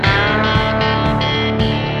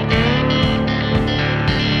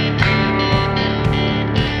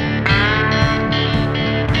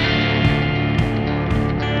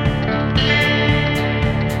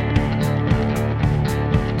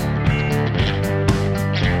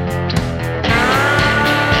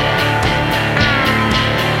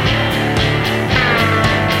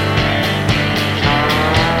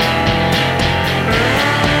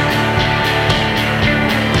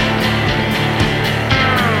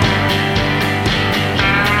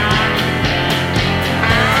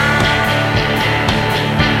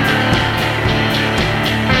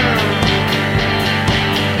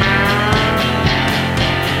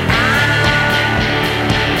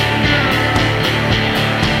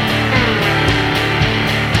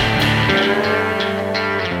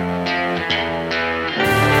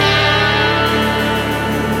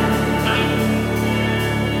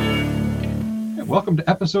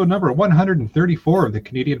episode number 134 of the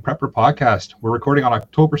Canadian Prepper Podcast. We're recording on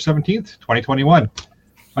October 17th, 2021.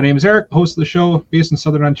 My name is Eric, host of the show, based in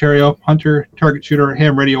Southern Ontario, hunter, target shooter,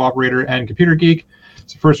 ham radio operator, and computer geek.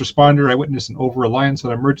 As a first responder, I witnessed an over-reliance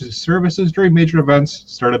on emergency services during major events,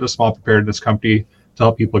 started a small preparedness company to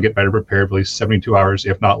help people get better prepared for at least 72 hours,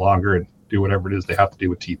 if not longer, and do whatever it is they have to do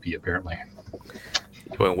with TP, apparently.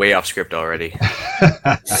 Going way off script already.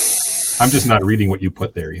 I'm just not reading what you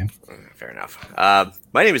put there, Ian. Fair enough.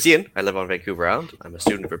 My name is Ian. I live on Vancouver Island. I'm a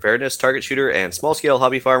student of preparedness, target shooter, and small-scale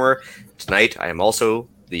hobby farmer. Tonight, I am also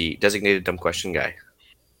the designated dumb question guy.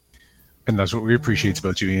 And that's what we appreciate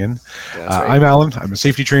about you, Ian. Right. I'm Alan. I'm a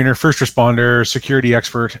safety trainer, first responder, security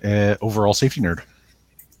expert, overall safety nerd.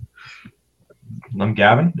 I'm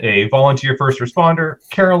Gavin, a volunteer first responder,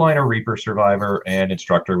 Carolina Reaper survivor, and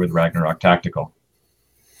instructor with Ragnarok Tactical.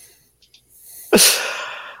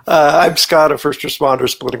 I'm Scott, a first responder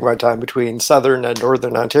splitting my time between Southern and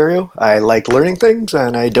Northern Ontario. I like learning things,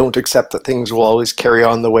 and I don't accept that things will always carry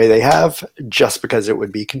on the way they have just because it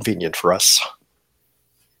would be convenient for us.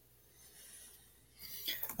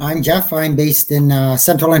 I'm Jeff. I'm based in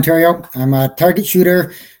Central Ontario. I'm a target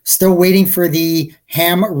shooter, still waiting for the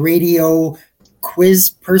ham radio quiz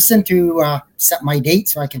person to set my date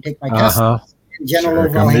so I can take my test. Sure,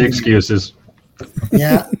 come the excuses.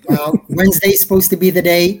 Yeah, well, Wednesday's supposed to be the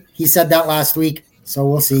day. He said that last week, so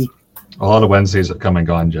we'll see. A lot of Wednesdays have come and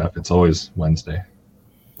gone, Jeff. It's always Wednesday.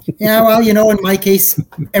 Yeah, well, in my case,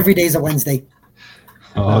 every day's a Wednesday.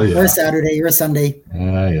 Oh, yeah. Or a Saturday, or a Sunday.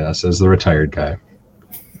 Yeah, says the retired guy.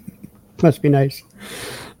 Must be nice.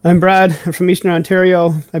 I'm Brad. I'm from Eastern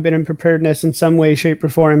Ontario. I've been in preparedness in some way, shape, or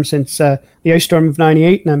form since the ice storm of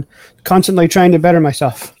 '98, and I'm constantly trying to better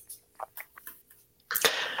myself.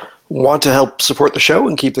 Want to help support the show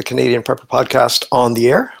and keep the Canadian Prepper Podcast on the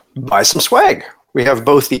air? Buy some swag. We have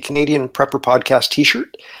both the Canadian Prepper Podcast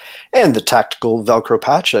t-shirt and the tactical Velcro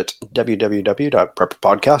patch at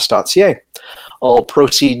www.prepperpodcast.ca. All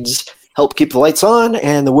proceeds help keep the lights on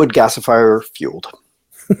and the wood gasifier fueled.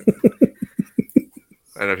 I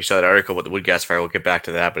don't know if you saw that article about the wood gasifier. We'll get back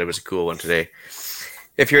to that, but it was a cool one today.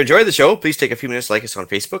 If you're enjoying the show, please take a few minutes to like us on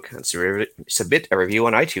Facebook and submit a review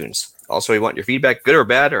on iTunes. Also, we want your feedback, good or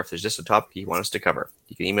bad, or if there's just a topic you want us to cover.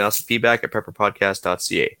 You can email us at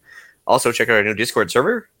feedback@prepperpodcast.ca. Also, check out our new Discord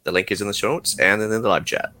server. The link is in the show notes and in the live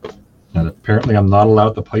chat. And apparently I'm not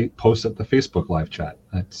allowed to post at the Facebook live chat.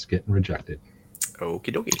 That's getting rejected.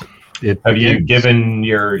 Okie dokie. Have you given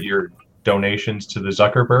your donations to the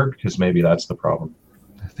Zuckerberg? Because maybe that's the problem.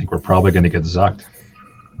 I think we're probably going to get zucked.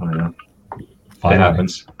 I don't know. Finally. It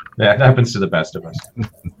happens. Yeah, it happens to the best of us.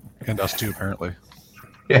 And us too, apparently.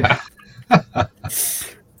 Yeah.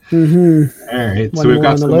 Mm-hmm. All right. One So we've more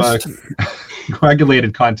got on some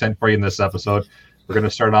coagulated content for you in this episode. We're going to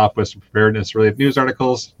start off with some preparedness-related news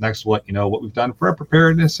articles. Next, we'll let you know what we've done for our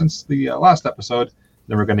preparedness since the last episode.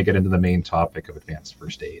 Then we're going to get into the main topic of advanced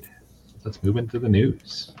first aid. Let's move into the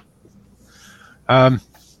news.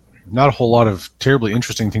 Not a whole lot of terribly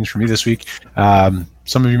interesting things for me this week.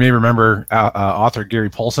 Some of you may remember author Gary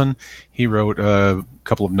Paulson. He wrote a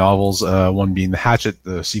couple of novels, one being The Hatchet,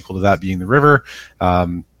 the sequel to that being The River.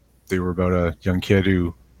 They were about a young kid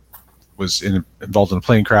who was involved in a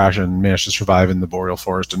plane crash and managed to survive in the boreal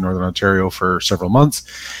forest in northern Ontario for several months.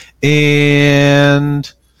 And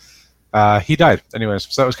he died. Anyways,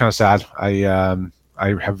 so that was kind of sad. I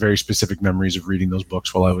have very specific memories of reading those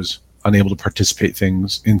books while I was unable to participate in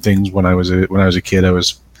things when I was a kid. I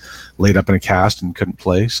was laid up in a cast and couldn't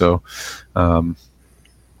play. So,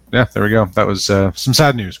 yeah, there we go. That was some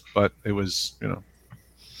sad news, but it was,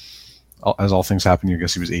 as all things happen, I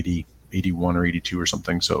guess he was 81 or 82 or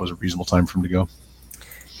something. So it was a reasonable time for him to go.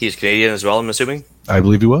 He's Canadian as well, I'm assuming? I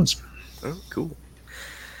believe he was. Oh, cool.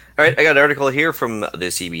 All right, I got an article here from the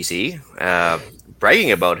CBC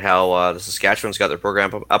bragging about how the Saskatchewan's got their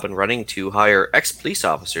program up and running to hire ex-police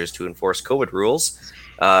officers to enforce COVID rules,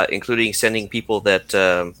 including sending people that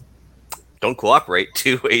don't cooperate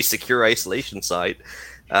to a secure isolation site.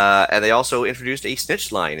 And they also introduced a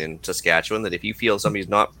snitch line in Saskatchewan that if you feel somebody's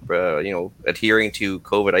not, adhering to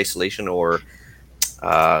COVID isolation or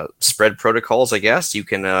spread protocols, I guess, you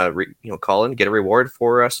can, call in and get a reward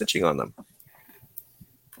for snitching on them.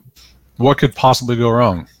 What could possibly go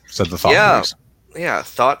wrong? Said the thought. Yeah.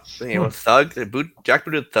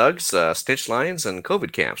 Jackbooted thugs, snitch lines, and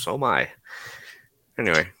COVID camps. Oh my.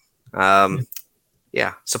 Anyway,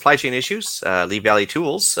 supply chain issues. Lee Valley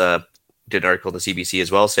Tools did an article in the CBC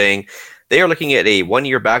as well saying they are looking at a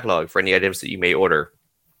 1-year backlog for any items that you may order.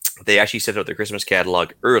 They actually sent out their Christmas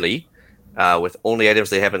catalog early with only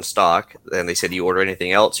items they have in stock, and they said you order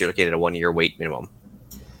anything else, you're looking at a 1-year wait minimum.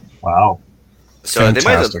 Wow. So they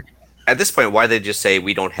might have, Fantastic. at this point, why they just say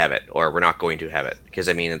we don't have it or we're not going to have it? Because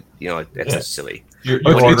I mean, it's just silly. You're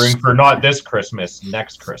Okay, ordering it's- for not this Christmas,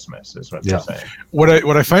 next Christmas is what Yeah. you're saying. What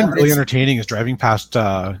I find Yeah, really it's- entertaining is driving past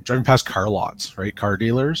car lots, right? Car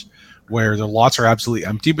dealers, where the lots are absolutely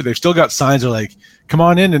empty, but they've still got signs that are like, "Come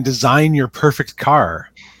on in and design your perfect car,"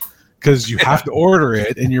 because you have to order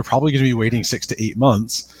it, and you're probably going to be waiting 6 to 8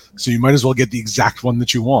 months. So you might as well get the exact one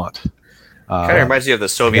that you want. Kind of reminds me of the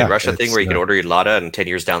Soviet yeah, Russia thing it's, where you could order your Lada and 10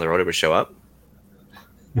 years down the road it would show up.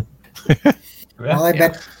 Well, I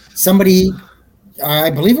bet somebody, I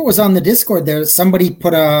believe it was on the Discord there, somebody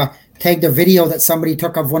tagged a video that somebody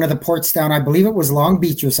took of one of the ports down, I believe it was Long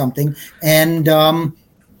Beach or something, and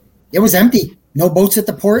it was empty. No boats at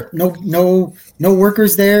the port, no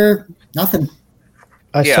workers there, nothing.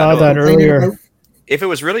 I Yeah, saw no, that earlier. If it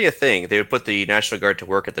was really a thing, they would put the National Guard to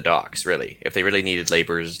work at the docks, really. If they really needed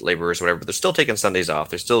laborers, whatever. But they're still taking Sundays off.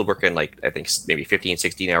 They're still working, like, I think maybe 15,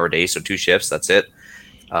 16-hour days, so 2 shifts, that's it.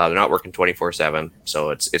 They're not working 24/7, so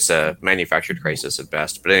it's a manufactured crisis at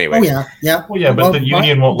best. But anyway, Oh yeah, yeah. Well, yeah, but the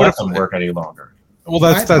union won't what let if- them work any longer. Well,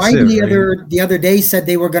 that's Biden it. the other day said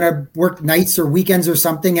they were going to work nights or weekends or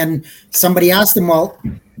something, and somebody asked him, "Well,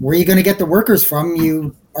 where are you going to get the workers from?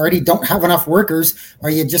 You already don't have enough workers. Are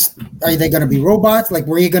they going to be robots? Like,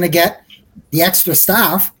 where are you going to get the extra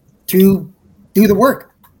staff to do the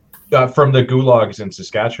work?" From the gulags in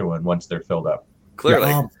Saskatchewan once they're filled up.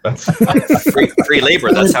 clearly, That's free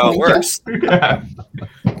labor, that's how it works. yeah.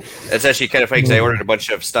 It's actually kind of funny because I ordered a bunch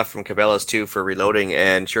of stuff from Cabela's too for reloading,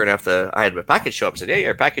 and sure enough, I had my package show up. I said, "Hey,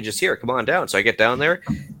 your package is here. Come on down." So I get down there.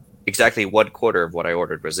 Exactly 1/4 of what I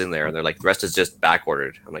ordered was in there, and they're like, "The rest is just back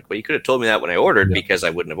ordered." I'm like, "Well, you could have told me that when I ordered because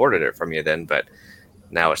I wouldn't have ordered it from you then." But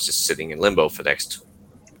now it's just sitting in limbo for the next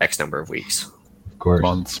X number of weeks. Of course.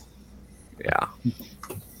 Months. Yeah.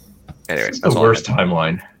 Anyway, It's that's the all I worst had.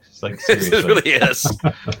 timeline. It's like It seriously. really is.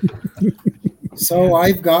 So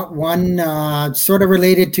I've got one sort of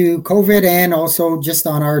related to COVID and also just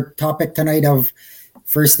on our topic tonight of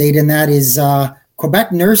first aid, and that is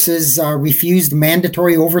Quebec nurses refused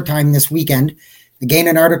mandatory overtime this weekend. Again,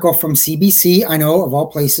 an article from CBC, I know, of all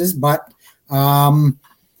places, but that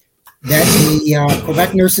the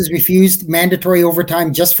Quebec nurses refused mandatory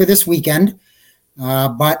overtime just for this weekend.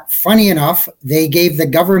 But funny enough, they gave the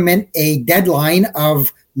government a deadline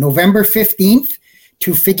of November 15th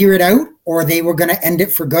to figure it out, or they were going to end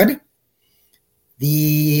it for good.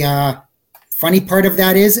 The funny part of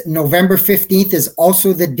that is November 15th is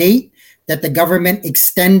also the date that the government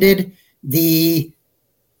extended the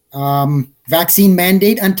vaccine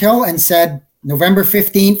mandate until, and said November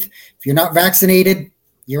 15th, if you're not vaccinated,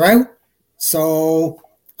 you're out. So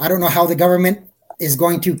I don't know how the government is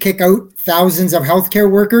going to kick out thousands of healthcare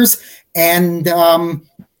workers and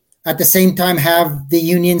at the same time have the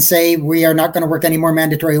union say we are not going to work any more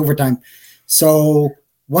mandatory overtime. So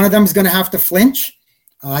one of them is going to have to flinch.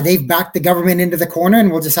 They've backed the government into the corner,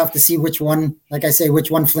 and we'll just have to see which one, like I say,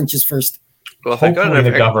 which one flinches first. Well, if they've got Hopefully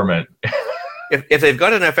the enough, government. if they've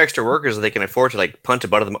got enough extra workers that they can afford to like punt a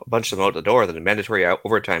bunch of them out the door, then the mandatory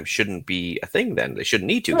overtime shouldn't be a thing. Then they shouldn't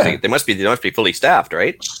need to. Yeah. They must be fully staffed,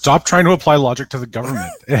 right? Stop trying to apply logic to the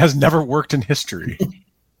government. It has never worked in history.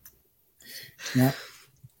 Yeah.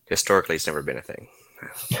 Historically, it's never been a thing.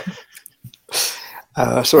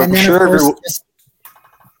 So And I'm then, sure of course, everyone.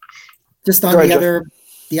 just on Go ahead,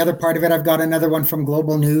 the other part of it, I've got another one from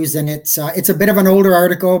Global News, and it's a bit of an older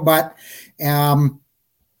article, but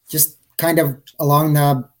just kind of along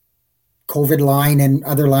the COVID line and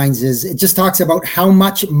other lines is it just talks about how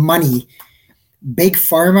much money Big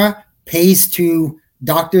Pharma pays to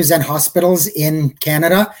doctors and hospitals in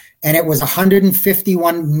Canada, and it was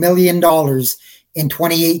 $151 million in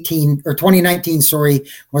 2018 or 2019. Sorry,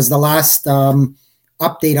 was the last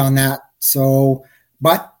update on that. So,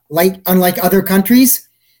 but unlike other countries,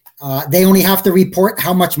 they only have to report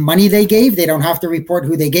how much money they gave. They don't have to report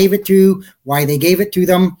who they gave it to, why they gave it to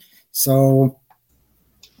them. So,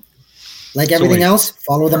 like everything wait, else,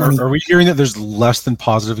 follow the money. Are we hearing that there's less than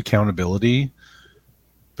positive accountability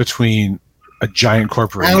between a giant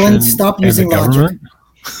corporation Alan, stop and using the logic. government?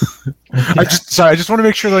 I just want to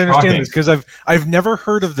make sure that I understand Shocking. this, because I've never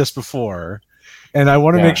heard of this before, and I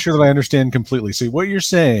want to Yeah. make sure that I understand completely. So what you're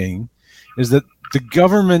saying is that the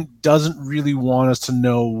government doesn't really want us to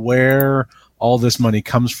know where all this money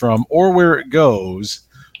comes from or where it goes.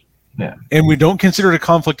 Yeah. And we don't consider it a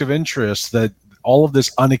conflict of interest that all of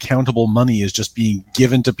this unaccountable money is just being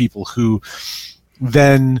given to people who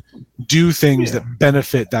then do things that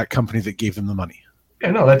benefit that company that gave them the money.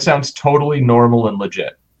 Yeah, no, that sounds totally normal and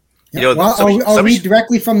legit. You know, well, somebody- I'll somebody read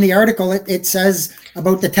directly from the article. It says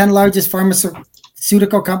about the 10 largest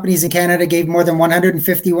pharmaceutical companies in Canada gave more than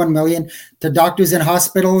 151 million to doctors and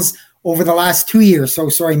hospitals over the last 2 years. So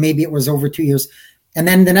sorry, maybe it was over 2 years. And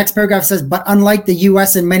then the next paragraph says, but unlike the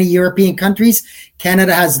US and many European countries,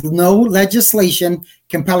 Canada has no legislation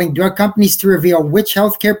compelling drug companies to reveal which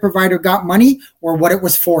healthcare provider got money or what it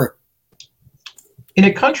was for. In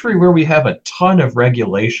a country where we have a ton of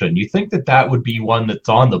regulation, you think that would be one that's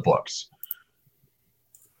on the books.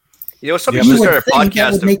 You know, some people start a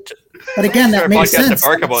podcast. But again, that makes sense. To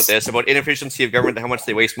bark about this, about inefficiency of government and how much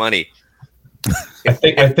they waste money. I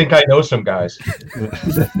think I know some guys.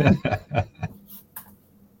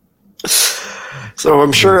 So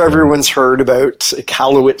I'm sure everyone's heard about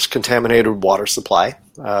Iqaluit's contaminated water supply.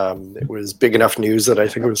 It was big enough news that I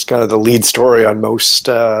think it was kind of the lead story on most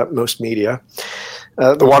media.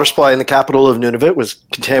 The water supply in the capital of Nunavut was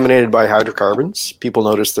contaminated by hydrocarbons. People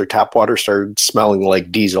noticed their tap water started smelling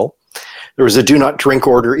like diesel. There was a do not drink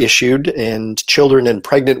order issued, and children and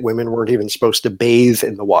pregnant women weren't even supposed to bathe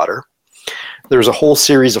in the water. There was a whole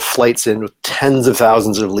series of flights in with tens of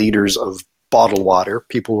thousands of liters of bottled water.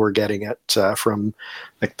 People were getting it from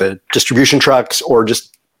like the distribution trucks or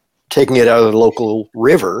just taking it out of the local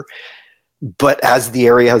river. But as the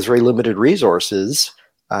area has very limited resources,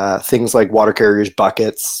 things like water carriers,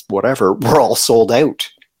 buckets, whatever, were all sold out.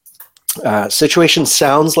 Situation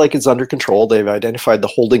sounds like it's under control. They've identified the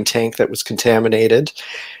holding tank that was contaminated,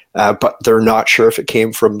 but they're not sure if it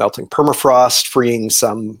came from melting permafrost, freeing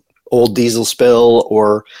some old diesel spill,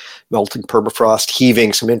 or melting permafrost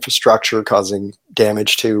heaving some infrastructure, causing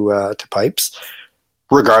damage to pipes.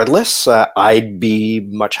 Regardless, I'd be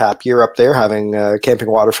much happier up there having a camping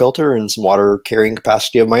water filter and some water carrying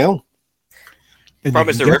capacity of my own. The problem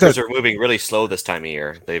is the rivers are moving really slow this time of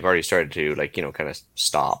year. They've already started to kind of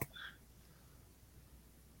stop.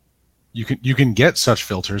 You can get such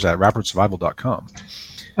filters at rapidsurvival.com.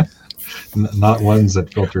 Not ones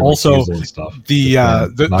that filter also diesel and stuff. The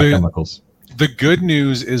chemicals. The good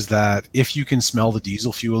news is that if you can smell the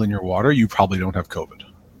diesel fuel in your water, you probably don't have COVID.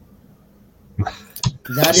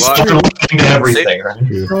 That is true. Everything, right?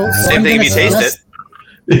 Same thing if you taste it.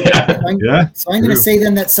 So I'm going to say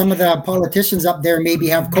then that some of the politicians up there maybe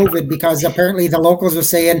have COVID, because apparently the locals are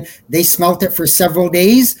saying they smelt it for several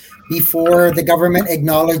days before the government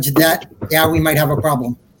acknowledged that, we might have a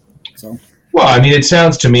problem. So. Well, I mean, it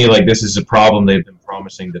sounds to me like this is a problem they've been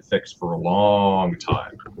promising to fix for a long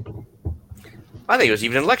time. I think it was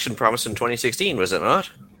even an election promise in 2016, was it not?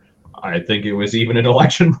 I think it was even an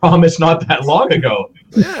election promise not that long ago.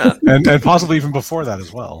 Yeah. and possibly even before that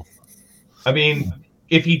as well. I mean,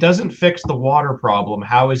 if he doesn't fix the water problem,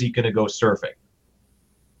 how is he going to go surfing?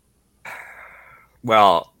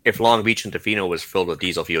 Well, if Long Beach and Tofino was filled with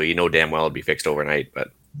diesel fuel, you know damn well it'd be fixed overnight.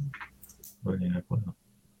 But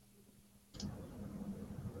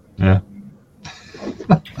yeah.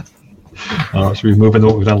 Should we move into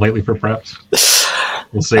what we've done lately for preps?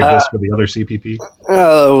 We'll save this for the other CPP.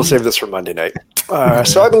 We'll save this for Monday night.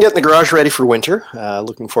 So I've been getting the garage ready for winter.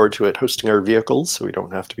 Looking forward to it hosting our vehicles so we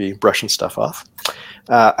don't have to be brushing stuff off.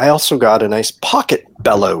 I also got a nice pocket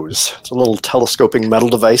bellows. It's a little telescoping metal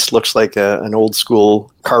device. Looks like an old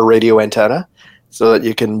school car radio antenna, so that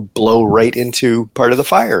you can blow right into part of the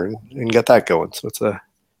fire and get that going. So it's a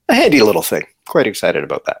handy little thing. Quite excited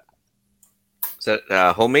about that. Is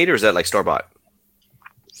that homemade or is that like store-bought?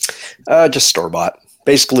 Just store-bought.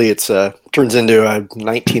 Basically, it turns into a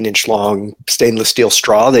 19-inch long stainless steel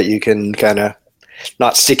straw that you can kind of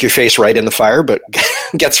not stick your face right in the fire, but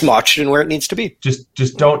get some oxygen where it needs to be.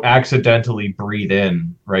 Just don't accidentally breathe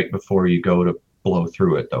in right before you go to blow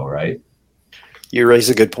through it, though, right? You raise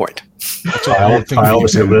a good point. Kyle,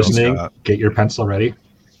 if you're listening, get your pencil ready.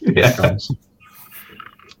 Yeah.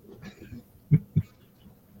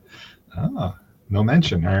 No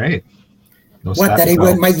mention. All right. No what, that he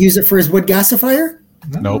might use it for his wood gasifier?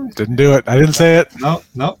 No. Nope, didn't do it. I didn't say it.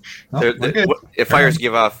 No. If fires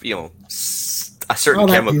give off, a certain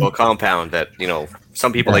chemical compound that,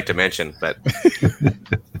 some people like to mention, but.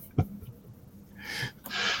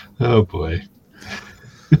 Oh, boy.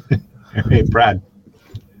 Hey, Brad.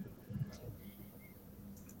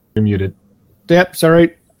 You're muted. Yep,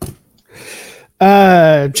 sorry.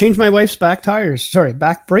 Changed my wife's back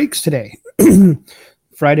brakes today.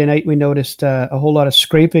 Friday night, we noticed a whole lot of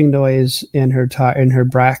scraping noise in her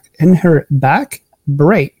back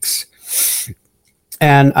brakes.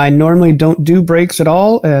 And I normally don't do brakes at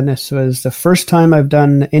all. And this was the first time I've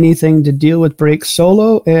done anything to deal with brakes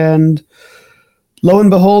solo. And lo and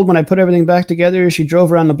behold, when I put everything back together, she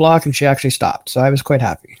drove around the block and she actually stopped. So I was quite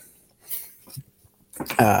happy.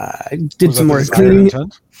 I did some more cleaning.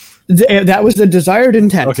 That was the desired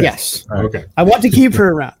intent. Okay. Yes. Okay. I want to keep her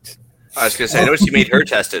around. I was going to say, I noticed you made her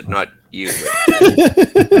test it, not you.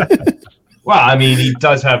 Well, I mean, he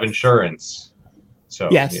does have insurance, so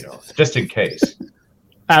Yes. just in case.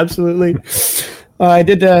 Absolutely. I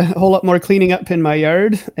did a whole lot more cleaning up in my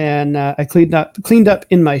yard, and I cleaned up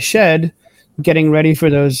in my shed, getting ready for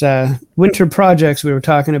those winter projects we were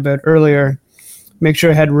talking about earlier. Make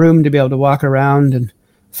sure I had room to be able to walk around and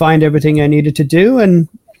find everything I needed to do, and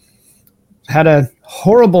had a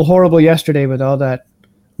horrible yesterday with all that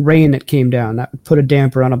rain that came down. That put a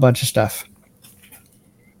damper on a bunch of stuff.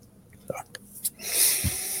 So,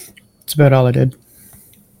 that's about all I did.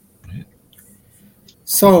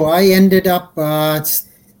 So I ended up, I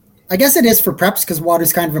guess it is for preps because water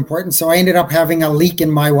is kind of important. So I ended up having a leak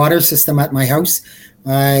in my water system at my house.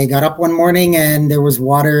 I got up one morning and there was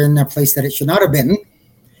water in a place that it should not have been.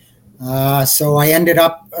 So I ended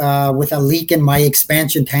up with a leak in my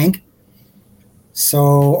expansion tank.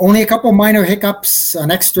 So only a couple minor hiccups,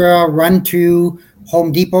 an extra run to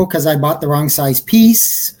Home Depot because I bought the wrong size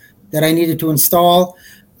piece that I needed to install.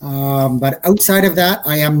 But outside of that,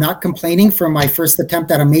 I am not complaining for my first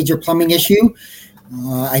attempt at a major plumbing issue.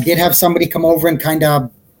 I did have somebody come over and kind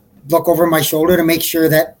of look over my shoulder to make sure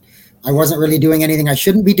that I wasn't really doing anything I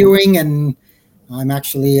shouldn't be doing. And I'm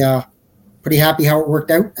actually pretty happy how it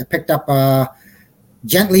worked out. I picked up a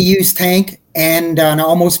gently used tank and an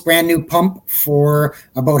almost brand new pump for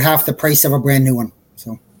about half the price of a brand new one.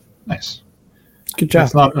 So Nice. Good job.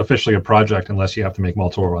 It's not officially a project unless you have to make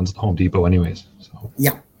multiple runs at Home Depot anyways. So.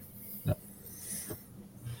 yeah.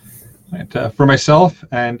 Right, for myself,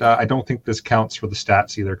 and I don't think this counts for the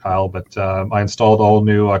stats either, Kyle, but I installed all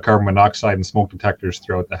new carbon monoxide and smoke detectors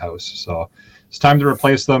throughout the house. So it's time to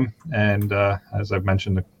replace them. And as I've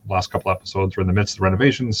mentioned, the last couple episodes, we're in the midst of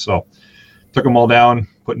renovations. So took them all down,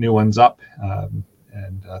 put new ones up.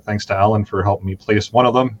 And thanks to Alan for helping me place one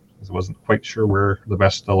of them, because I wasn't quite sure where the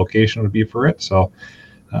best location would be for it. So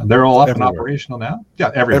they're all up and operational now.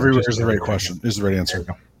 Yeah, Everywhere is the right question. Is the right answer.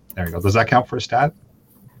 There you go. Does that count for a stat?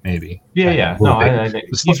 Maybe. Yeah. No,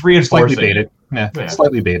 he's slightly reinforcing. baited. Yeah,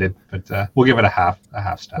 slightly baited, but we'll give it a half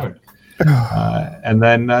stat. And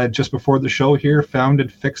then just before the show here, found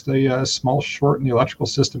and fixed a small short in the electrical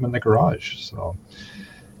system in the garage. So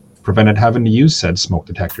prevented having to use said smoke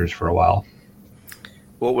detectors for a while.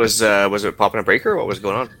 What was it popping a breaker? What was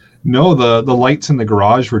going on? No, the lights in the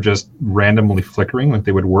garage were just randomly flickering, like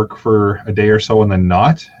they would work for a day or so and then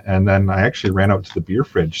not. And then I actually ran out to the beer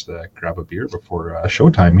fridge to grab a beer before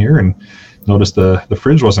showtime here and noticed the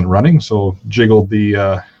fridge wasn't running. So jiggled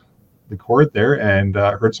the cord there and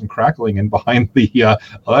heard some crackling in behind the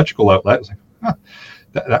electrical outlet. I was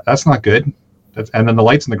like, that's not good. And then the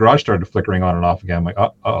lights in the garage started flickering on and off again. I'm like,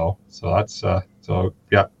 uh-oh. So that's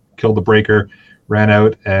killed the breaker. Ran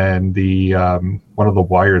out, and the one of the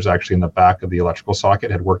wires actually in the back of the electrical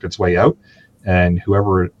socket had worked its way out, and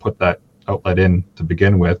whoever put that outlet in to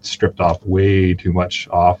begin with stripped off way too much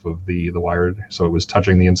off of the wire, so it was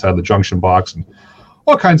touching the inside of the junction box, and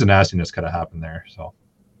all kinds of nastiness could have happened there. So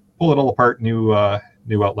pull it all apart, new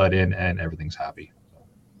outlet in, and everything's happy.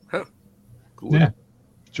 Huh. Cool. Yeah,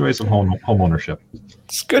 joys of home ownership.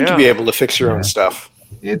 It's good to be able to fix your own stuff.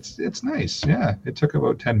 It's nice. Yeah, it took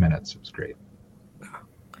about 10 minutes. It was great.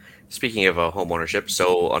 Speaking of home ownership,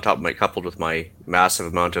 so on top of coupled with my massive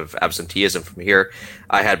amount of absenteeism from here,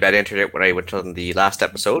 I had bad internet when I went on the last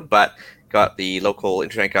episode, but got the local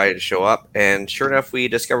internet guy to show up, and sure enough, we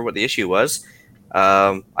discovered what the issue was.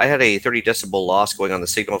 I had a 30 decibel loss going on the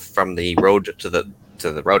signal from the road to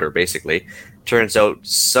the router, basically. Turns out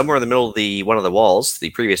somewhere in the middle of one of the walls,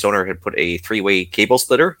 the previous owner had put a 3-way cable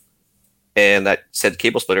splitter, and that said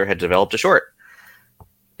cable splitter had developed a short.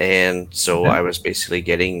 And so I was basically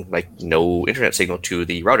getting no internet signal to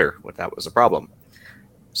the router. That was a problem.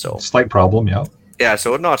 So slight problem, yeah. Yeah,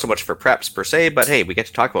 so not so much for preps per se, but hey, we get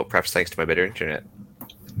to talk about preps thanks to my better internet.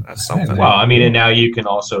 That's something. Well, I mean, and now you can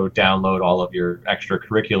also download all of your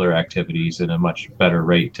extracurricular activities at a much better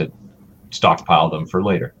rate to stockpile them for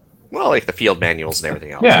later. Well, like the field manuals and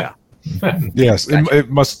everything else. Yeah. Yes, it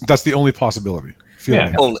must. That's the only possibility.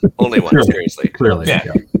 Only one. Clearly. Seriously. Clearly.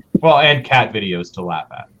 Yeah. Well, and cat videos to laugh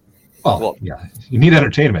at. Well, yeah. You need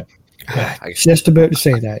entertainment. Just about to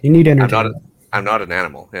say that. You need entertainment. I'm not an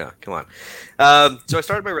animal. Yeah, come on. So I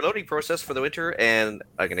started my reloading process for the winter, and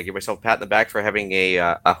I'm gonna give myself a pat in the back for having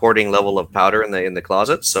a hoarding level of powder in the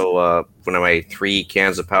closet. So when my 3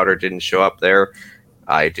 cans of powder didn't show up there,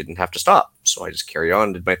 I didn't have to stop. So I just carried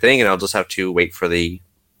on, did my thing, and I'll just have to wait for the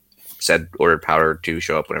said ordered powder to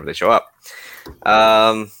show up whenever they show up.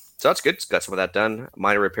 So that's good. Got some of that done.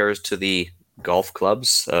 Minor repairs to the golf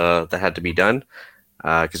clubs that had to be done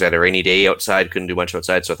because I had a rainy day outside, couldn't do much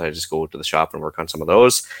outside, so I thought I'd just go to the shop and work on some of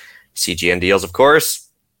those. CGN deals, of course.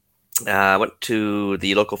 Went to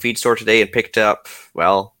the local feed store today and picked up,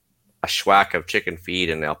 well, a schwack of chicken feed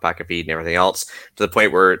and alpaca feed and everything else, to the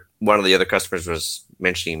point where one of the other customers was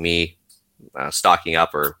mentioning me stocking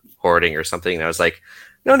up or hoarding or something. And I was like,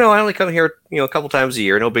 no, I only come here, a couple times a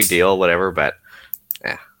year, no big deal, whatever. But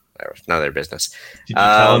none of their business. Did you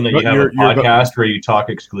tell them that you have a podcast where you talk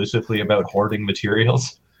exclusively about hoarding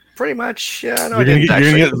materials? Pretty much, yeah. No, you're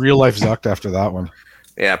gonna get real life zucked after that one.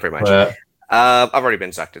 Yeah, pretty much. I've already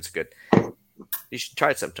been zucked. It's good. You should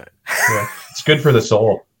try it sometime. Yeah, it's good for the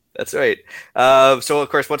soul. That's right. So, of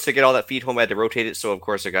course, once I get all that feed home, I had to rotate it. So, of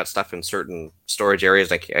course, I got stuff in certain storage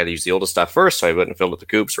areas. I had to use the oldest stuff first, so I went and filled up the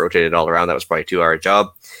coops, rotated it all around. That was probably a 2-hour job.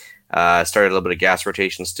 Started a little bit of gas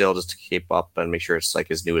rotation still, just to keep up and make sure it's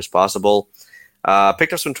like as new as possible.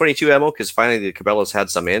 Picked up some 22 ammo, because finally the Cabela's had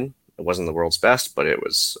some in. It wasn't the world's best, but it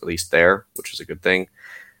was at least there, which is a good thing.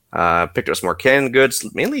 Picked up some more canned goods,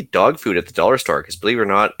 mainly dog food at the dollar store, because believe it or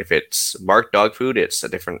not, if it's marked dog food, it's a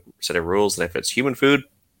different set of rules than if it's human food.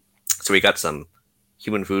 So we got some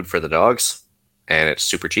human food for the dogs, and it's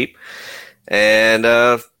super cheap. And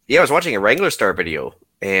I was watching a Wrangler Star video,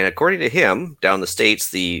 and according to him, down the States,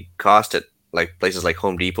 the cost at like places like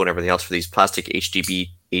Home Depot and everything else for these plastic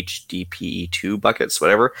HDPE2 buckets,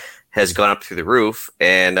 whatever, has gone up through the roof.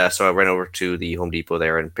 And so I ran over to the Home Depot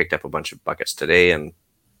there and picked up a bunch of buckets today, and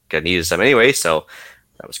I needed some anyway, so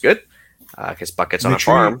that was good. Because buckets on a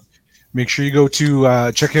farm. Make sure you go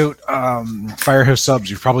to check out Firehouse Subs.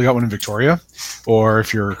 You've probably got one in Victoria, or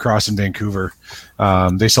if you're across in Vancouver,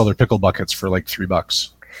 they sell their pickle buckets for like $3.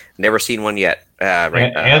 Never seen one yet.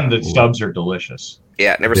 And the subs are delicious.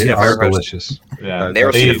 Yeah, never They seen a are Firehouse. delicious. Yeah,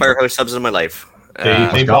 Never seen a Firehouse Subs in my life.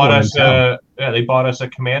 They got bought one us. in town. They bought us a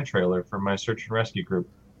command trailer for my search and rescue group.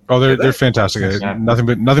 Oh, they're fantastic. Yeah. Nothing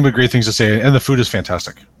but great things to say, and the food is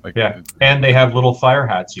fantastic. Like, Yeah, and they have little fire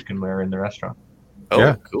hats you can wear in the restaurant. Oh,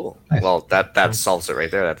 Yeah. cool. Nice. Well, that solves it right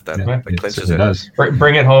there. That Yeah, it clinches certainly it. does.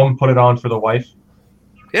 Bring it home, put it on for the wife.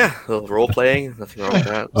 Yeah, a little role playing. Nothing wrong with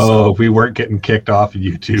that. Oh, if we weren't getting kicked off of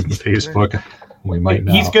YouTube and Facebook, we might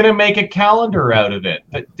now. He's gonna make a calendar out of it.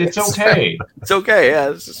 It's okay. It's okay. Yeah,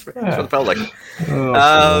 that's what it felt like.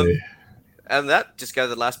 Oh, boy. And that just got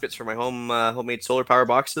the last bits for my homemade solar power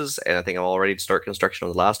boxes, and I think I'm all ready to start construction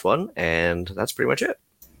on the last one, and that's pretty much it.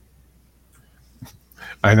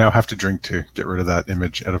 I now have to drink to get rid of that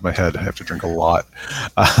image out of my head. I have to drink a lot.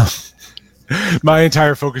 My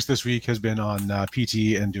entire focus this week has been on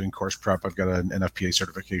PT and doing course prep. I've got an NFPA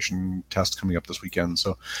certification test coming up this weekend,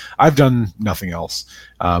 so I've done nothing else.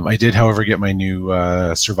 I did, however, get my new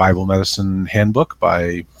survival medicine handbook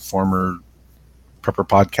by former Prepper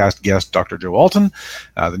Podcast guest Dr. Joe Alton.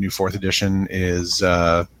 The new 4th edition is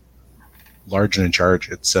large and in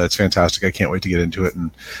charge. It's fantastic. I can't wait to get into it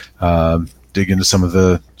and dig into some of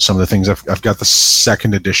the things. I've got the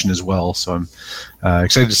 2nd edition as well, so I'm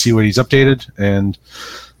excited to see what he's updated, and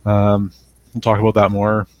we'll talk about that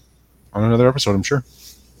more on another episode, I'm sure.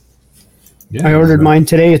 Yeah, I ordered mine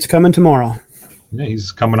today. It's coming tomorrow. Yeah,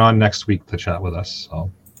 he's coming on next week to chat with us,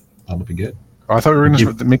 so that'll be good. Oh, I thought we were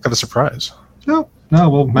going to make that a surprise. No,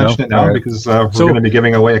 we'll mention it now All right. because we're going to be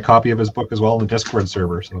giving away a copy of his book as well in the Discord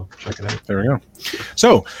server, so check it out. There we go.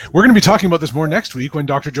 So we're going to be talking about this more next week when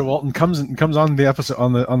Dr. Joe Walton comes on the episode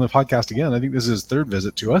on the podcast again. I think this is his 3rd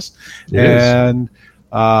visit to us, and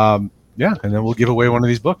and then we'll give away one of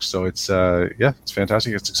these books. So it's it's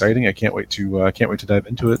fantastic. It's exciting. I can't wait to dive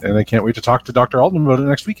into it, and I can't wait to talk to Dr. Altman about it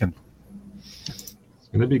next weekend. It's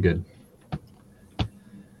going to be good.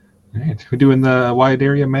 All right, we're doing the Wide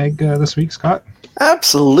Area Mag this week, Scott.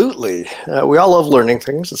 Absolutely. We all love learning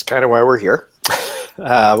things. That's kind of why we're here.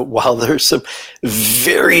 While there's some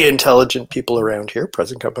very intelligent people around here,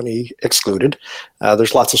 present company excluded,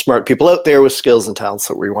 there's lots of smart people out there with skills and talents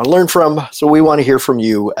that we want to learn from. So we want to hear from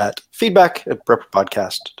you at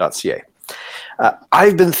feedback@prepperpodcast.ca.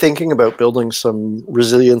 I've been thinking about building some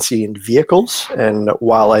resiliency in vehicles, and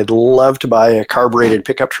while I'd love to buy a carbureted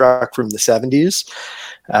pickup truck from the 70s,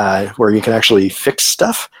 where you can actually fix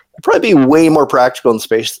stuff, it'd probably be way more practical and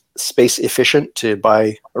space efficient to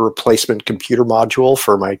buy a replacement computer module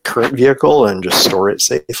for my current vehicle and just store it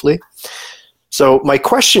safely. So my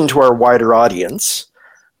question to our wider audience,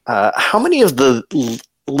 how many of the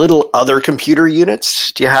little other computer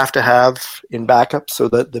units do you have to have in backup so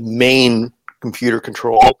that the main computer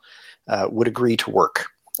control would agree to work?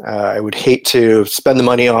 I would hate to spend the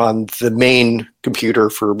money on the main computer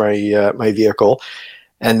for my vehicle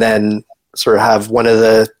and then sort of have one of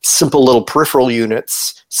the simple little peripheral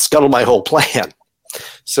units scuttle my whole plan.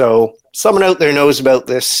 So someone out there knows about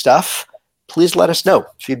this stuff. Please let us know.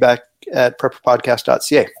 Feedback at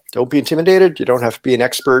prepperpodcast.ca. Don't be intimidated. You don't have to be an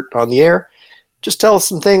expert on the air. Just tell us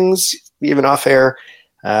some things, even off air.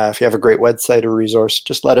 If you have a great website or resource,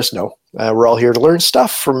 just let us know. We're all here to learn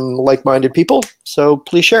stuff from like-minded people, so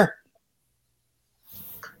please share.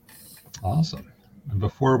 Awesome.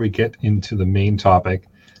 Before we get into the main topic,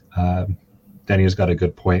 Denny has got a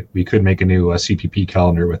good point. We could make a new CPP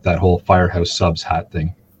calendar with that whole Firehouse Subs hat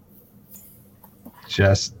thing.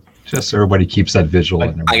 Just so everybody keeps that visual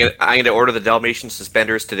in their I'm gonna order the Dalmatian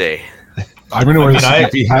suspenders today. I'm gonna wear the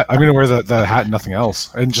CPP hat. I'm gonna wear the hat and nothing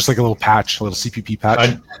else, and just like a little patch, a little CPP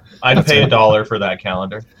patch. I'd pay $1 for that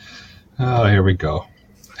calendar. Oh, here we go.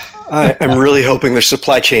 I'm really hoping there's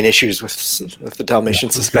supply chain issues with the Dalmatian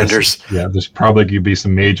suspenders. Yeah, there's probably going to be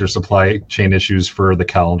some major supply chain issues for the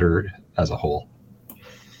calendar as a whole.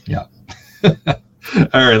 Yeah. All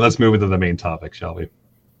right, let's move into the main topic, shall we?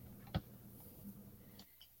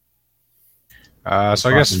 So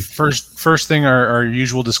I guess first thing, our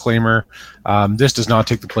usual disclaimer: this does not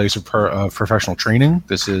take the place of professional training.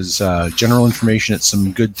 This is general information. It's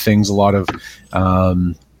some good things, a lot of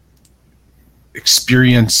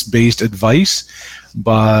experience-based advice,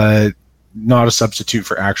 but not a substitute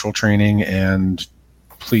for actual training. And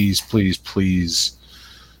please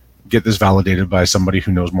get this validated by somebody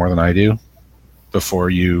who knows more than I do before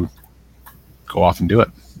you go off and do it.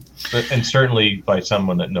 And certainly by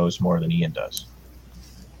someone that knows more than Ian does.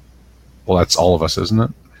 Well, that's all of us, isn't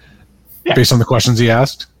it? Yeah. Based on the questions he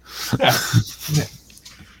asked. Yeah.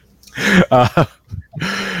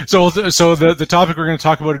 So the topic we're going to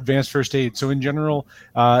talk about advanced first aid. So in general,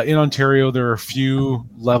 in Ontario, there are a few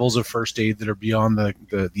levels of first aid that are beyond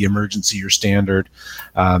the emergency or standard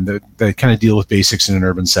that kind of deal with basics in an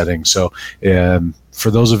urban setting. So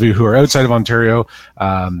for those of you who are outside of Ontario,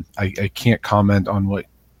 I can't comment on what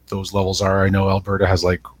those levels are. I know Alberta has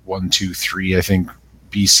like 1, 2, 3. I think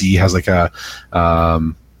BC has like a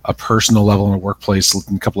personal level and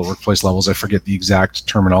a couple of workplace levels. I forget the exact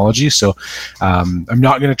terminology. So I'm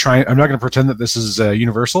not going to pretend that this is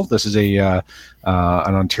universal. This is an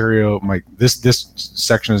Ontario. This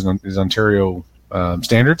section is Ontario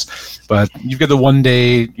standards, but you've got the 1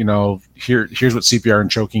 day, here's what CPR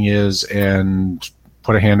and choking is, and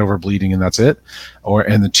put a hand over bleeding, and that's it.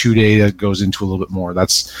 And the 2 day that goes into a little bit more.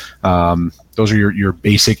 That's those are your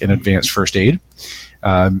basic and advanced first aid.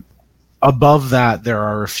 Above that, there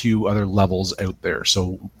are a few other levels out there.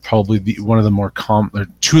 So probably two of the more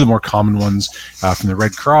common ones from the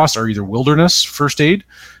Red Cross are either wilderness first aid,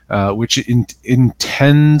 which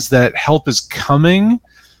intends that help is coming,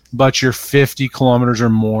 but you're 50 kilometers or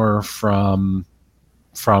more from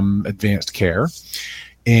advanced care.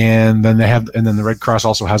 And then the Red Cross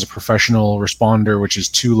also has a professional responder, which is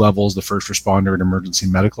 2 levels: the first responder and emergency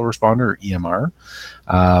medical responder, or EMR.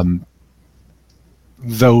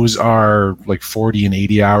 Those are like 40 and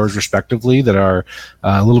 80 hours respectively, that are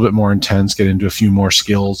a little bit more intense, get into a few more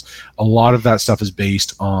skills. A lot of that stuff is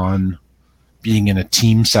based on being in a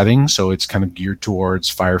team setting, so it's kind of geared towards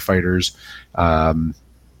firefighters,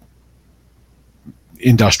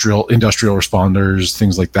 industrial responders,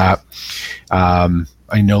 things like that.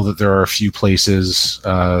 I know that there are a few places,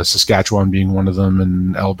 Saskatchewan being one of them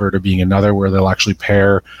and Alberta being another, where they'll actually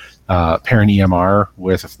pair an EMR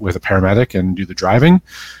with a paramedic and do the driving.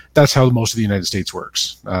 That's how most of the United States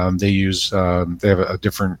works. They have a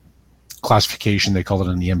different classification. They call it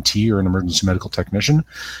an EMT, or an emergency medical technician,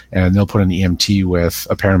 and they'll put an EMT with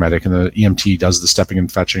a paramedic, and the EMT does the stepping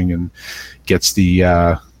and fetching and gets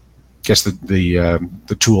the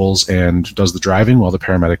tools and does the driving, while the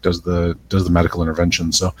paramedic does the medical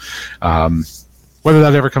intervention. So whether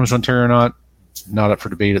that ever comes to Ontario or not up for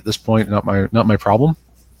debate at this point. Not my problem.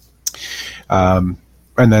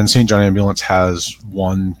 And then St. John Ambulance has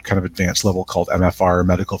one kind of advanced level called MFR,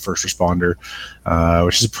 Medical First Responder,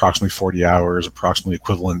 which is approximately 40 hours, approximately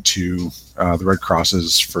equivalent to the Red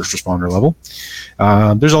Cross's first responder level.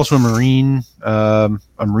 There's also a Marine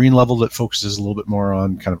level that focuses a little bit more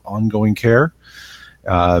on kind of ongoing care.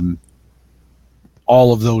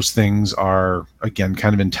 All of those things are, again,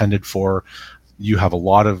 kind of intended for, you have a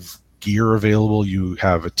lot of gear available, you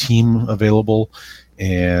have a team available,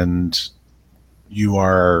 and you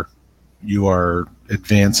are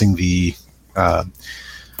advancing the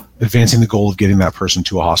goal of getting that person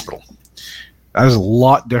to a hospital. That is a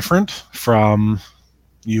lot different from,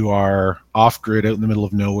 you are off grid out in the middle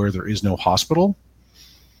of nowhere, there is no hospital.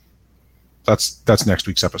 That's next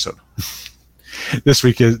week's episode. This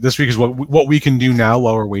week is what we can do now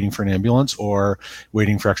while we're waiting for an ambulance or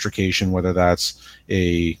waiting for extrication, whether that's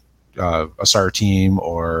a SAR team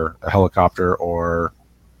or a helicopter or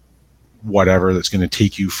whatever that's going to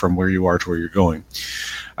take you from where you are to where you're going.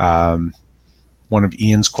 One of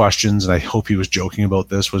Ian's questions, and I hope he was joking about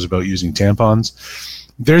this, was about using tampons.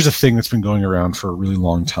 There's a thing that's been going around for a really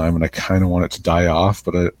long time, and I kind of want it to die off,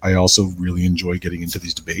 but I also really enjoy getting into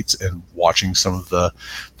these debates and watching some of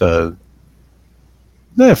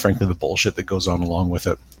frankly, the bullshit that goes on along with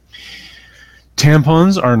it.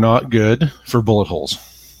 Tampons are not good for bullet holes.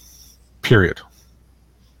 Period.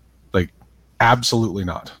 Like, absolutely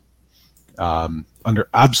not. Under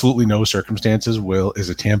absolutely no circumstances is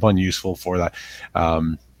a tampon useful for that.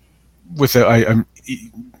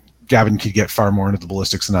 Gavin could get far more into the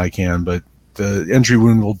ballistics than I can, but the entry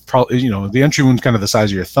wound will probably, the entry wound's kind of the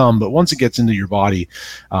size of your thumb, but once it gets into your body,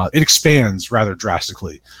 it expands rather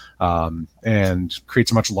drastically and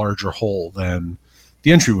creates a much larger hole than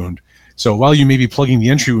the entry wound. So while you may be plugging the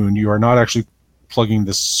entry wound, you are not actually plugging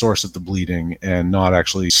the source of the bleeding and not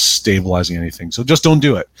actually stabilizing anything. So just don't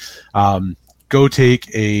do it. Go take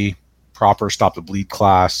a proper stop the bleed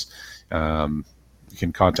class. You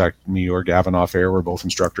can contact me or Gavin off air. We're both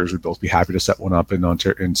instructors. We'd both be happy to set one up in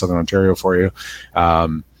Southern Ontario for you.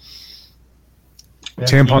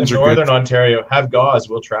 Tampons are Northern good. Ontario have gauze.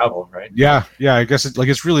 We'll travel, right? Yeah. I guess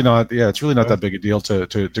it's really not that big a deal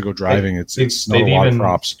to go driving. It's not a lot of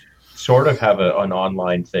props. Sort of have an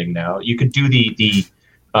online thing now. You could do the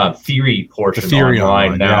theory portion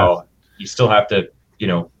online now. Yeah. You still have to,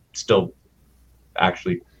 still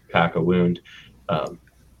actually pack a wound. But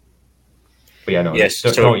yeah, no. Yes,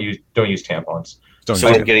 don't use tampons. So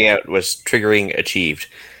what I'm getting at was triggering achieved.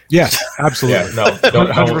 Yes, absolutely. Yeah, no, don't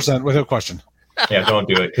 100% without question. Yeah, don't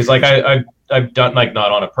do it, because I've done, like,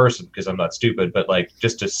 not on a person because I'm not stupid, but like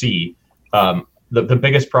just to see. The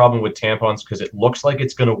biggest problem with tampons, because it looks like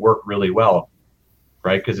it's going to work really well,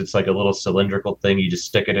 right? Because it's like a little cylindrical thing. You just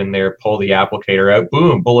stick it in there, pull the applicator out,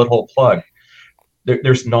 boom, bullet hole plug.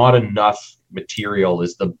 There's not enough material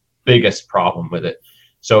is the biggest problem with it.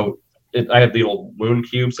 So I have the little wound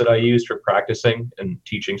cubes that I use for practicing and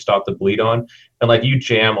teaching stop the bleed on. And like you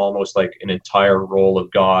jam almost like an entire roll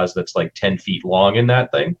of gauze that's like 10 feet long in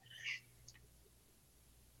that thing.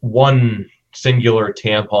 One singular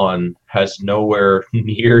tampon has nowhere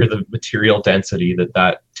near the material density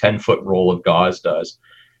that 10-foot roll of gauze does.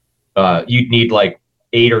 You'd need like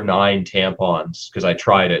 8 or 9 tampons, because I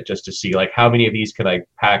tried it just to see like how many of these can I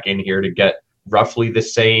pack in here to get roughly the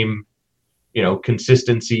same,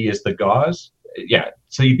 consistency as the gauze. Yeah,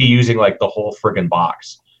 so you'd be using like the whole friggin'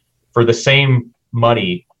 box. For the same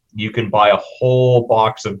money, you can buy a whole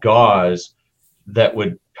box of gauze that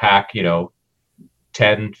would pack,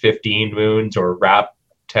 10, 15 wounds, or wrap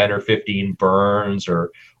 10 or 15 burns, or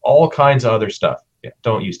all kinds of other stuff. Yeah,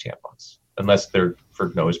 don't use tampons unless they're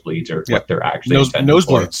for nosebleeds or what they're actually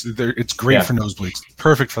nosebleeds. It's great for nosebleeds.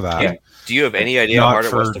 Perfect for that. Yeah. Do you have any idea how hard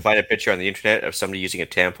it was to find a picture on the internet of somebody using a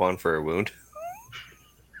tampon for a wound?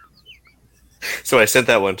 So I sent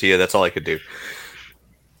that one to you. That's all I could do.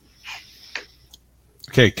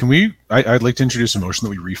 Okay, I'd like to introduce a motion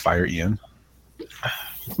that we refire Ian.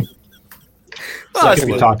 Oh,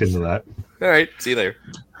 we talked into that. All right. See you later.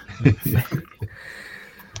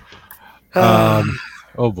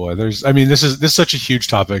 Oh boy, this is such a huge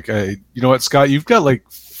topic. You know what, Scott? You've got like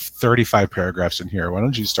 35 paragraphs in here. Why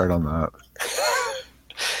don't you start on that?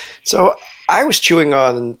 So I was chewing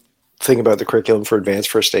on thinking about the curriculum for advanced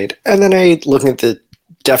first aid, and then I looking at the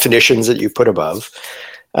definitions that you put above.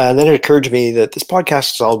 And then it occurred to me that this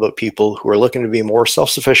podcast is all about people who are looking to be more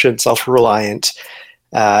self-sufficient, self-reliant,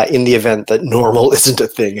 in the event that normal isn't a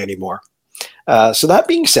thing anymore. So that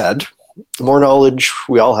being said, the more knowledge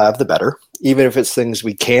we all have, the better, even if it's things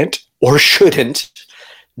we can't or shouldn't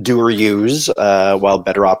do or use, while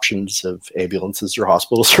better options of ambulances or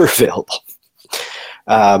hospitals are available.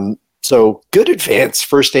 So good advanced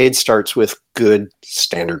first aid starts with good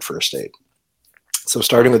standard first aid. So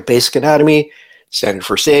starting with basic anatomy, standard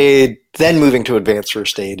first aid, then moving to advanced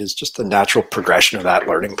first aid is just the natural progression of that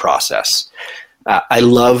learning process. I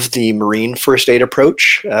love the marine first aid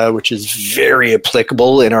approach, which is very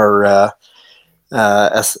applicable in our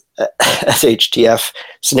SHTF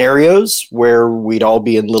scenarios where we'd all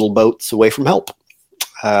be in little boats away from help.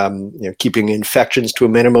 Keeping infections to a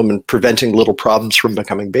minimum and preventing little problems from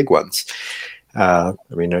becoming big ones.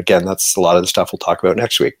 Again, that's a lot of the stuff we'll talk about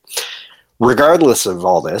next week. Regardless of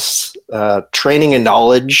all this, training and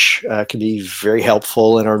knowledge can be very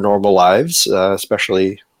helpful in our normal lives,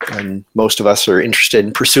 especially when most of us are interested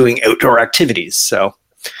in pursuing outdoor activities. So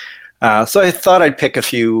I thought I'd pick a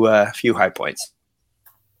few high points.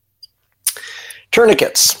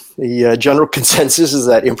 Tourniquets. The general consensus is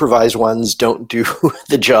that improvised ones don't do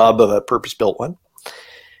the job of a purpose-built one.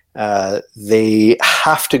 They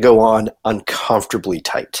have to go on uncomfortably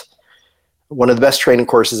tight. One of the best training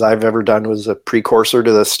courses I've ever done was a precursor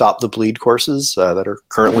to the Stop the Bleed courses that are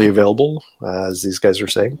currently available, as these guys are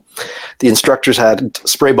saying. The instructors had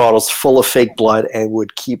spray bottles full of fake blood and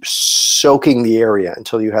would keep soaking the area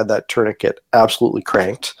until you had that tourniquet absolutely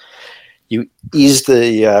cranked. You ease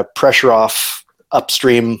the pressure off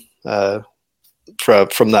upstream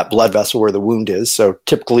from that blood vessel where the wound is. So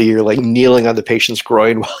typically you're like kneeling on the patient's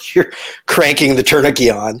groin while you're cranking the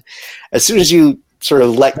tourniquet on. As soon as you sort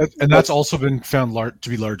of and that's also been found to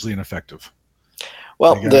be largely ineffective.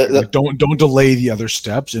 Well, don't delay the other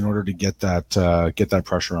steps in order to get that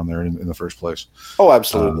pressure on there in the first place. Oh,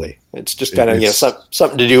 absolutely. It's just kind of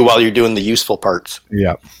something to do while you're doing the useful parts.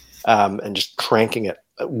 Yeah, and just cranking it.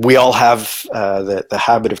 We all have the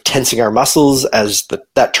habit of tensing our muscles as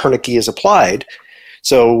that tourniquet is applied.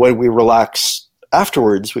 So when we relax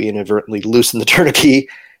afterwards, we inadvertently loosen the tourniquet.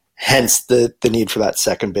 Hence the need for that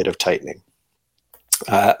second bit of tightening.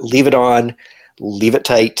 Leave it on, leave it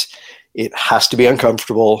tight. It has to be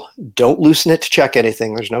uncomfortable. Don't loosen it to check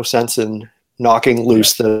anything. There's no sense in knocking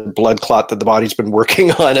loose the blood clot that the body's been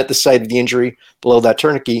working on at the site of the injury below that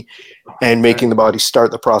tourniquet and making the body start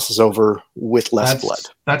the process over with less blood.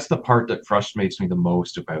 That's the part that frustrates me the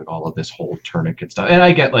most about all of this whole tourniquet stuff. And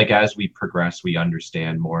I get, like, as we progress, we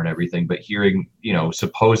understand more and everything, but hearing,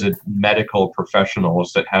 supposed medical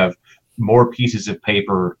professionals that have more pieces of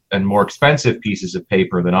paper and more expensive pieces of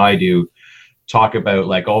paper than I do talk about,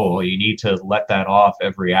 like, oh, you need to let that off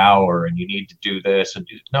every hour and you need to do this and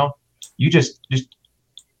no, you just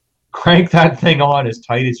crank that thing on as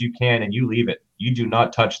tight as you can and you leave it. You do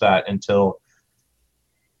not touch that until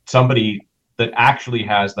somebody that actually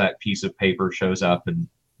has that piece of paper shows up and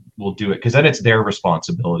will do it, because then it's their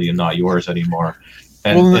responsibility and not yours anymore.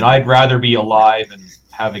 And I'd rather be alive and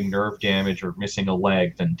having nerve damage or missing a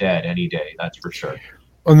leg than dead any day. That's for sure.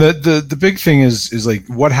 And the big thing is like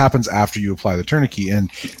what happens after you apply the tourniquet,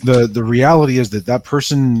 and the reality is that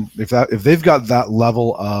person, if they've got that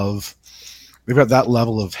level of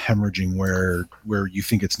hemorrhaging where you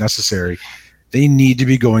think it's necessary, they need to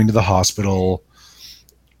be going to the hospital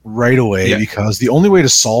right away, because the only way to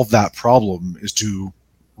solve that problem is to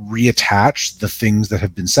reattach the things that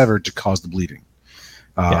have been severed to cause the bleeding.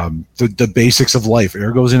 The basics of life: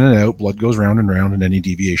 air goes in and out, blood goes round and round, and any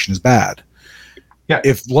deviation is bad. Yeah.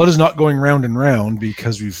 If blood is not going round and round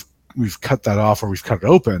because we've cut that off or we've cut it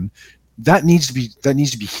open, that needs to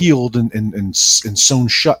be healed and sewn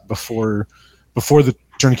shut before the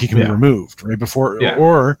tourniquet can be removed, right?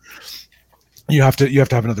 Or you have to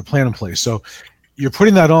have another plan in place. So you're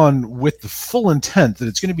putting that on with the full intent that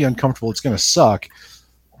it's going to be uncomfortable, it's going to suck,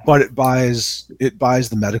 but it buys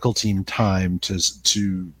the medical team time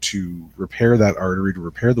to repair that artery, to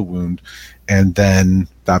repair the wound, and then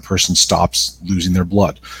that person stops losing their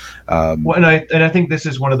blood. And I think this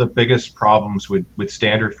is one of the biggest problems with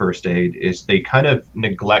standard first aid is they kind of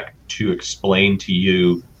neglect to explain to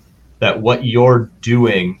you that what you're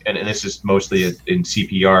doing, and this is mostly in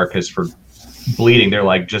CPR, because for bleeding they're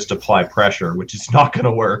like, just apply pressure, which is not going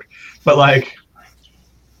to work, but like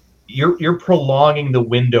you're prolonging the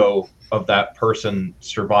window of that person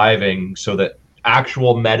surviving so that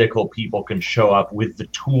actual medical people can show up with the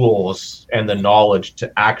tools and the knowledge to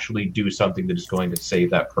actually do something that is going to save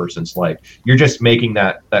that person's life. You're just making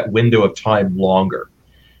that window of time longer.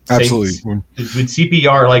 Absolutely. With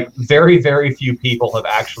CPR, like, very, very few people have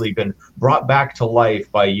actually been brought back to life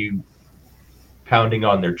by you pounding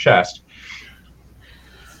on their chest.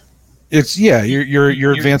 It's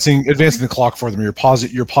you're advancing the clock for them. You're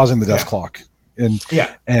pausing the death clock, and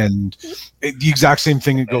the exact same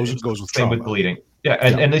thing goes with trauma. With bleeding.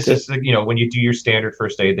 And this is when you do your standard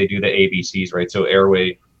first aid, they do the ABCs, right? So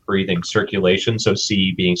airway, breathing, circulation. So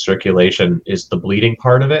C being circulation is the bleeding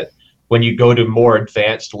part of it. When you go to more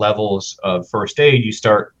advanced levels of first aid, you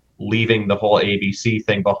start leaving the whole ABC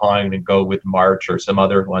thing behind and go with March or some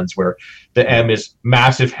other ones where the M is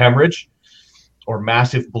massive hemorrhage or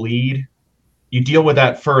massive bleed. You deal with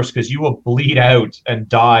that first, because you will bleed out and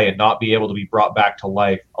die and not be able to be brought back to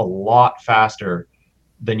life a lot faster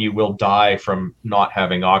than you will die from not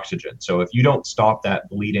having oxygen. So if you don't stop that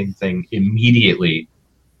bleeding thing immediately,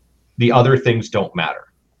 the other things don't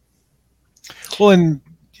matter. Well, and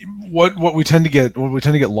what we tend to get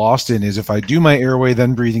lost in is, if I do my airway,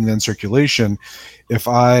 then breathing, then circulation, if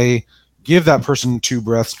I give that person 2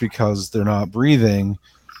 breaths because they're not breathing,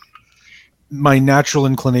 my natural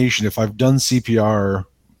inclination, if I've done CPR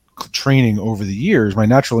training over the years, my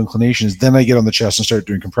natural inclination is then I get on the chest and start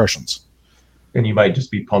doing compressions. And you might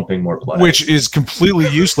just be pumping more blood, which is completely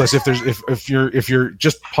useless if you're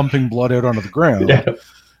just pumping blood out onto the ground.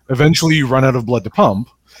 Eventually you run out of blood to pump.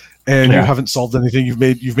 and you haven't solved anything. You've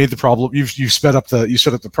made the problem. You've sped up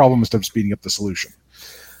the problem instead of speeding up the solution.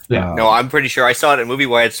 Yeah. No, I'm pretty sure I saw it in movie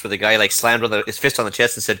Wides where the guy like slammed his fist on the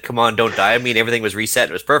chest and said, "Come on, don't die." I mean, everything was reset.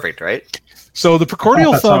 It was perfect, right? So the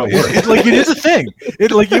precordial That's thumb, how it works. it is a thing.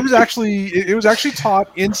 It was actually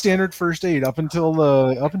taught in standard first aid up until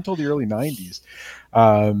the early 90s.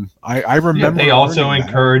 I remember. They also learning that.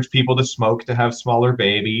 encourage people to smoke to have smaller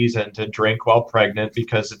babies and to drink while pregnant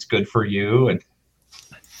because it's good for you. And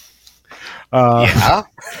Yeah.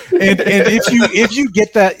 and if you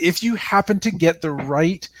get that, if you happen to get the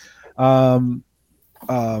right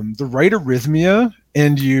arrhythmia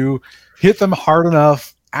and you hit them hard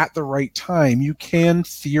enough at the right time, you can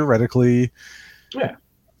theoretically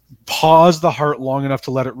pause the heart long enough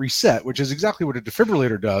to let it reset, which is exactly what a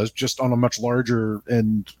defibrillator does, just on a much larger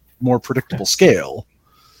and more predictable scale.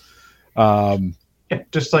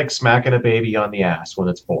 just like smacking a baby on the ass when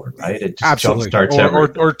it's born, right? It just Absolutely. starts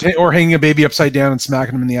Or hanging a baby upside down and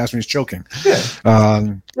smacking him in the ass when he's choking.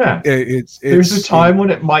 Yeah. There's a time when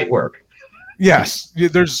it might work. Yes,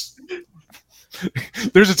 there's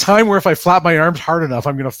a time where if I flap my arms hard enough,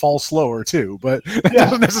 I'm going to fall slower too. But that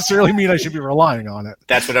doesn't necessarily mean I should be relying on it.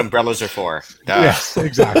 That's what umbrellas are for. Yes,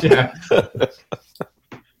 exactly. Yeah.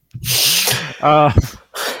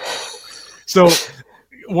 So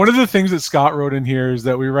one of the things that Scott wrote in here is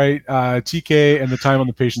that we write TK and the time on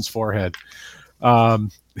the patient's forehead.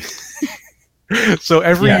 So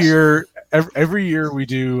every year we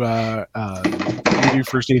do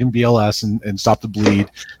first aid and BLS and stop the bleed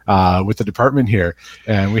with the department here,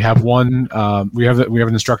 and we have we have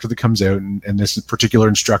an instructor that comes out, and this particular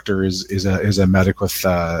instructor is a medic with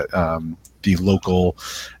the local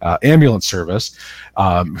ambulance service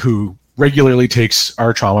who regularly takes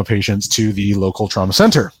our trauma patients to the local trauma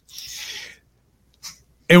center.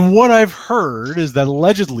 And what I've heard is that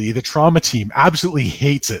allegedly the trauma team absolutely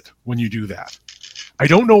hates it when you do that. I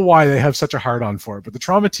don't know why they have such a hard-on for it, but the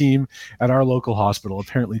trauma team at our local hospital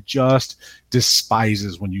apparently just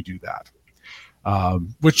despises when you do that,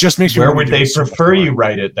 which just makes me. Where would they prefer you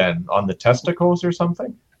write it then? On the testicles or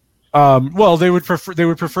something? Well, they would prefer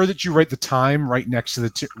that you write the time right next to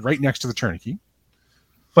the tourniquet.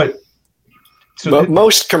 But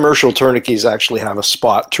most commercial tourniquets actually have a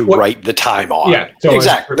spot to write the time on. Yeah, so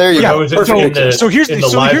exactly. There you go. So here's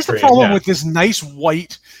the problem with this nice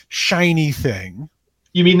white shiny thing.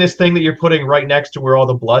 You mean this thing that you're putting right next to where all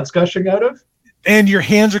the blood's gushing out of? And your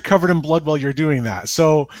hands are covered in blood while you're doing that.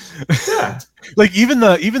 So, like even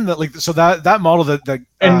the like so that model that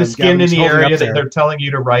and the skin Gavin's in the holding area up that there, they're telling you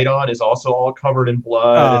to write on is also all covered in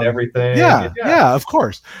blood and everything. Yeah, of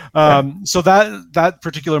course. So that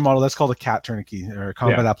particular model, that's called a CAT tourniquet or a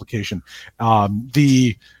combat application.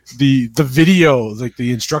 The video, like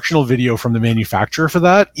the instructional video from the manufacturer for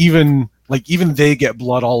that, even they get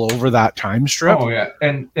blood all over that time strip. Oh yeah,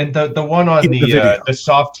 and the one on the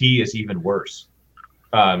soft T is even worse.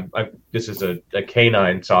 This is a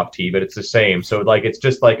canine soft T, but it's the same. So like it's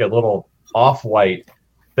just like a little off-white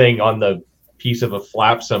thing on the piece of a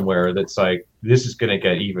flap somewhere that's like, this is going to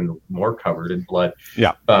get even more covered in blood.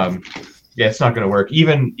 Yeah. It's not going to work.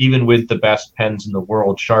 Even with the best pens in the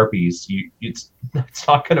world, Sharpies, it's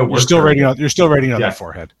not going to work. You're still writing on the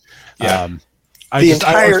forehead. Yeah.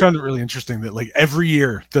 I found it really interesting that like every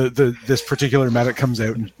year this particular medic comes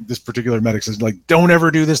out and this particular medic says like, don't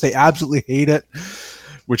ever do this. They absolutely hate it,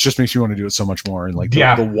 which just makes me want to do it so much more. And like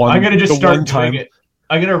the one, I'm gonna just start doing it.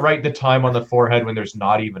 I'm gonna write the time on the forehead when there's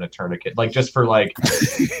not even a tourniquet, like just for like.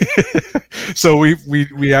 So we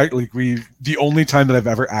the only time that I've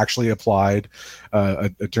ever actually applied a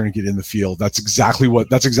tourniquet in the field, that's exactly what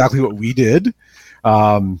we did.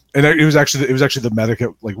 And it was actually the medic,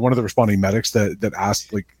 like one of the responding medics that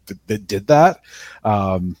asked that did that.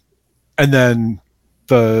 And then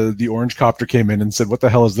the orange copter came in and said, "What the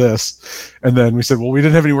hell is this?" And then we said, "Well, we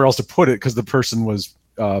didn't have anywhere else to put it because the person was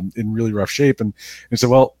in really rough shape." And he said,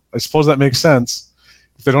 "Well, I suppose that makes sense.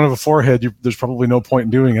 If they don't have a forehead, there's probably no point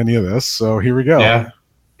in doing any of this. So here we go." Yeah.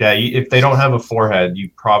 If they don't have a forehead, you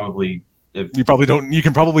probably don't. You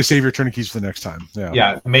can probably save your tourniquets for the next time.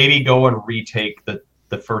 Yeah. Maybe go and retake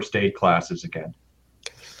the first aid classes again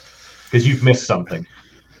because you've missed something.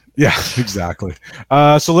 Yeah, exactly.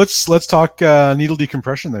 So let's talk needle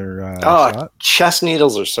decompression there. Scott. Chest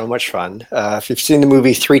needles are so much fun. If you've seen the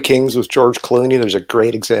movie Three Kings with George Clooney, there's a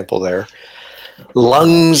great example there.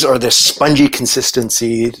 Lungs are this spongy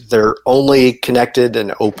consistency. They're only connected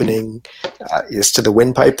and opening is to the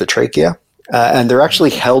windpipe, the trachea, and they're actually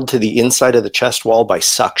held to the inside of the chest wall by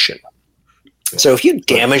suction. So if you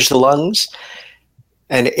damage the lungs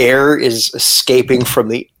and air is escaping from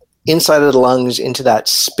the inside of the lungs into that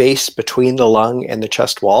space between the lung and the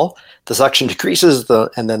chest wall, the suction decreases,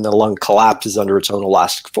 and then the lung collapses under its own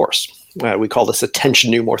elastic force. We call this a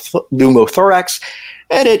tension pneumothorax,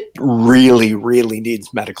 and it really, really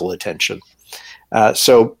needs medical attention.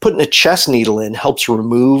 So putting a chest needle in helps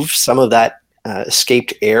remove some of that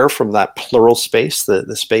escaped air from that pleural space,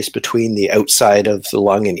 the space between the outside of the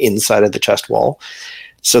lung and inside of the chest wall,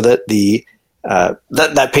 so that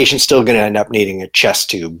that patient's still going to end up needing a chest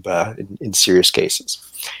tube in serious cases.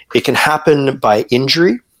 It can happen by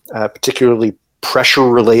injury, particularly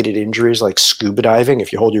pressure-related injuries like scuba diving.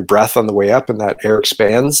 If you hold your breath on the way up and that air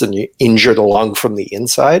expands and you injure the lung from the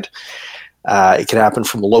inside. It can happen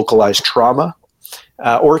from localized trauma,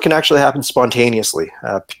 or it can actually happen spontaneously,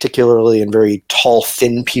 particularly in very tall,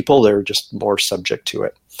 thin people. They're just more subject to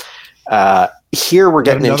it. Here we're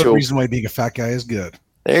getting another into reason why being a fat guy is good.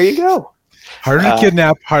 There you go. Harder to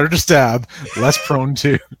kidnap, harder to stab, less prone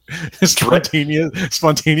to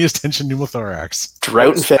spontaneous tension pneumothorax.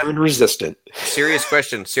 Drought and famine resistant. Serious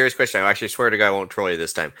question. I actually swear to God I won't troll you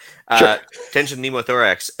this time. Sure. Tension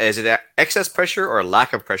pneumothorax. Is it excess pressure or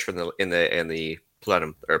lack of pressure in the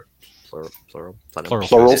plenum or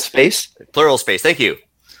plural space? Pleural space. Thank you.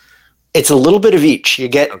 It's a little bit of each. You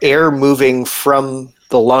get air moving from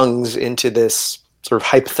the lungs into this sort of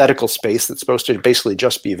hypothetical space that's supposed to basically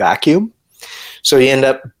just be vacuum. So you end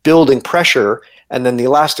up building pressure, and then the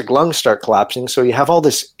elastic lungs start collapsing. So you have all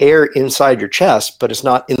this air inside your chest, but it's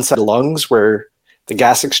not inside the lungs where the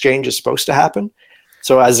gas exchange is supposed to happen.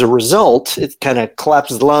 So as a result, it kind of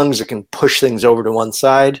collapses the lungs. It can push things over to one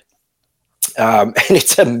side. And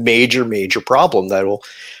it's a major, major problem that will,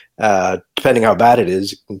 depending how bad it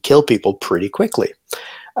is, it can kill people pretty quickly.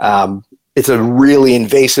 It's a really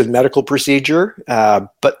invasive medical procedure,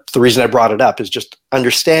 but the reason I brought it up is just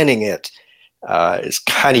understanding it is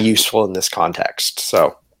kind of useful in this context.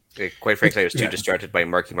 So, quite frankly, I was too distracted by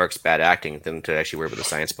Marky Mark's bad acting than to actually worry about the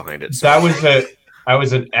science behind it. So. That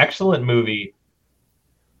was an excellent movie.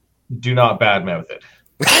 Do not badmouth it.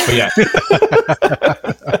 But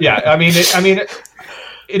yeah, I mean,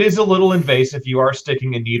 it is a little invasive. You are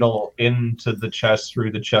sticking a needle into the chest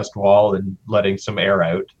through the chest wall and letting some air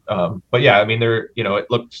out. But yeah, I mean,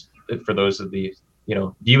 it looks, for those of the,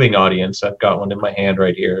 viewing audience, I've got one in my hand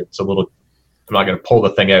right here. It's a little, I'm not going to pull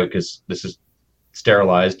the thing out because this is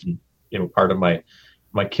sterilized and, part of my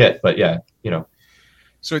kit. But yeah,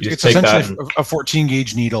 So it's essentially a 14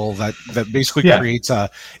 gauge needle that basically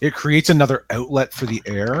creates another outlet for the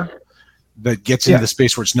air that gets into the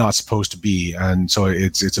space where it's not supposed to be, and so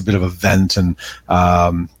it's a bit of a vent. And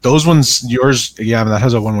those ones, yours, that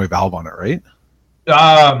has a one-way valve on it, right?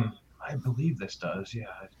 I believe this does, yeah.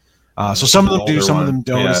 So some of them do, some of them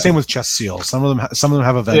don't. Yeah. Same with chest seals. Some of them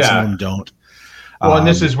have a vent, some of them don't. Well, and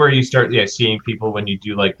this is where you start seeing people when you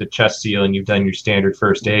do like the chest seal and you've done your standard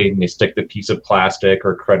first aid and they stick the piece of plastic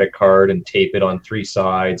or credit card and tape it on 3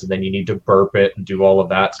 sides, and then you need to burp it and do all of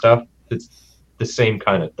that stuff. It's the same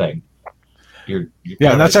kind of thing. And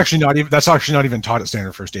that's actually not even taught at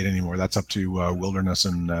standard first aid anymore. That's up to wilderness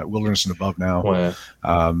and above now.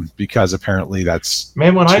 Because apparently that's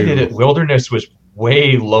when I did it, wilderness was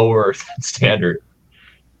way lower than standard.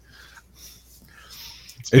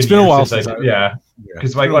 It's been a while since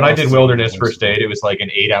because when I did wilderness first aid, it was like an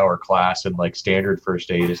 8-hour class, and like standard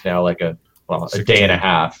first aid is now like a day and a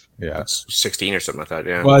half. Yeah, 16 or something like that.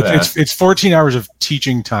 Yeah. Well, it's 14 hours of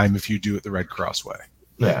teaching time if you do it the Red Cross way.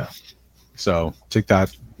 Yeah. So take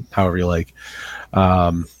that however you like.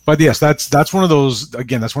 But yes, that's one of those.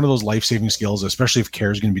 Again, that's one of those life-saving skills, especially if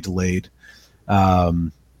care is going to be delayed.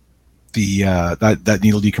 That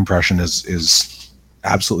needle decompression is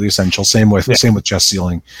absolutely essential. Same with chest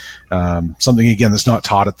sealing. Something again that's not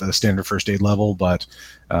taught at the standard first aid level, but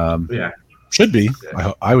should be.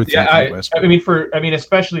 I would think. I mean,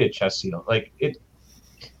 especially a chest seal. Like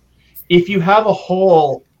if you have a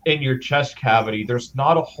hole in your chest cavity, there's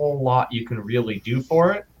not a whole lot you can really do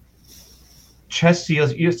for it. Chest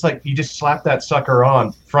seals, you just slap that sucker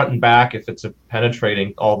on front and back if it's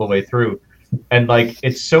penetrating all the way through, and like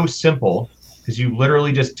it's so simple because you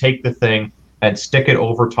literally just take the thing and stick it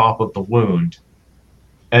over top of the wound,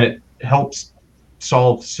 and it helps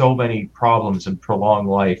solve so many problems and prolong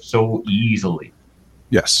life so easily.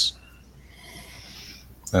 Yes.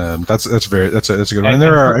 That's a good one. And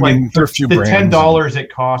there are a few brands. The $10 it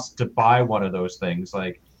costs to buy one of those things,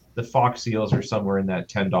 like the Fox Seals are somewhere in that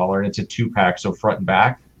 $10, and it's a 2-pack, so front and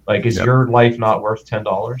back. Like, is your life not worth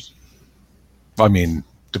 $10? I mean,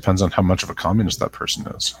 depends on how much of a communist that person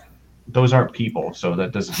is. Those aren't people, so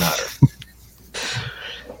that doesn't matter.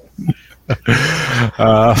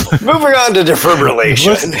 Moving on to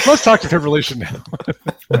defibrillation. Let's talk defibrillation now.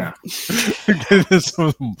 Get into some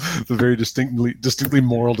of the very distinctly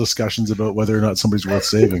moral discussions about whether or not somebody's worth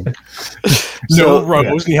saving.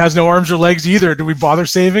 He has no arms or legs either. Do we bother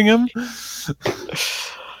saving him?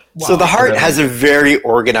 So the heart has a very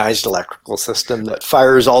organized electrical system that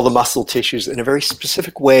fires all the muscle tissues in a very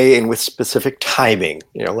specific way and with specific timing.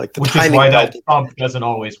 Like the Which timing. Is why that pump doesn't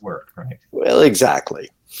always work, right? Well, exactly.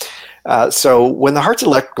 So when the heart's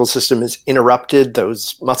electrical system is interrupted,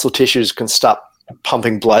 those muscle tissues can stop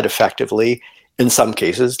pumping blood effectively, in some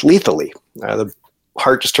cases lethally. The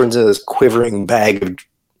heart just turns into this quivering bag of,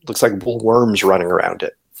 looks like worms running around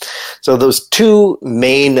it. So those two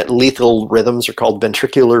main lethal rhythms are called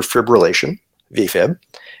ventricular fibrillation, VFib,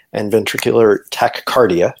 and ventricular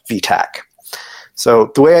tachycardia, VTAC.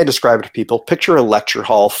 So the way I describe it to people, picture a lecture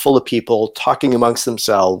hall full of people talking amongst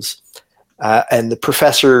themselves, and the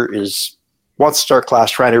professor wants to start class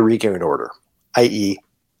trying to regain order, i.e.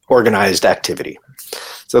 organized activity.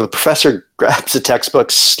 So the professor grabs a textbook,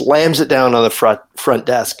 slams it down on the front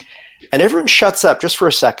desk, and everyone shuts up just for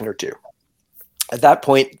a second or two. At that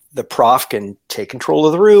point, the prof can take control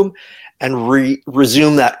of the room and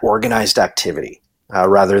resume that organized activity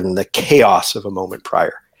rather than the chaos of a moment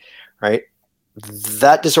prior, right?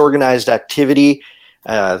 That disorganized activity,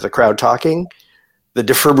 the crowd talking, the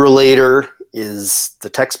defibrillator is the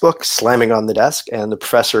textbook slamming on the desk, and the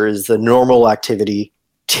professor is the normal activity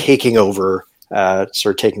taking over, sort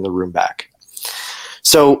of taking the room back.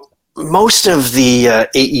 So most of the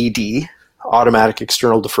AED, automatic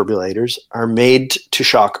external defibrillators, are made to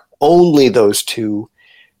shock only those two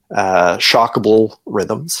shockable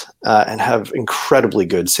rhythms and have incredibly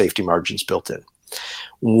good safety margins built in.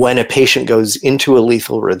 When a patient goes into a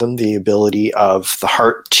lethal rhythm, the ability of the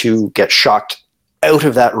heart to get shocked out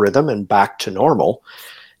of that rhythm and back to normal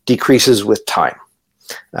decreases with time.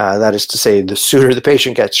 That is to say, the sooner the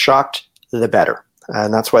patient gets shocked, the better.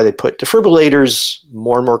 And that's why they put defibrillators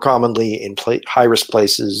more and more commonly in high-risk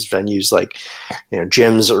places, venues like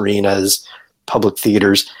gyms, arenas, public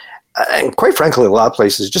theaters, and quite frankly, a lot of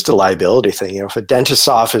places, just a liability thing. If a dentist's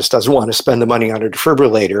office doesn't want to spend the money on a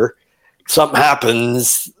defibrillator, something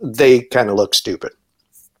happens, they kind of look stupid.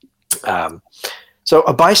 So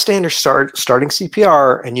a bystander starting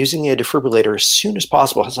CPR and using a defibrillator as soon as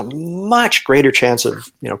possible has a much greater chance of,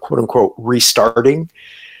 quote unquote, restarting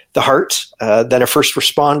the heart than a first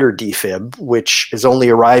responder defib, which is only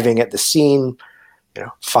arriving at the scene,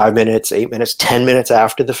 5 minutes, 8 minutes, 10 minutes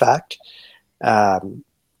after the fact.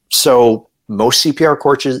 So most CPR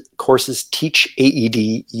courses teach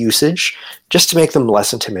AED usage just to make them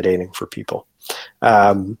less intimidating for people.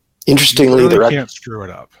 Interestingly, you really can't screw it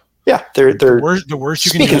up. Yeah, they're the worst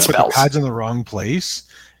you can do is put the pads in the wrong place,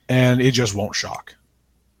 and it just won't shock.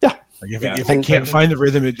 Yeah, like if it can't find the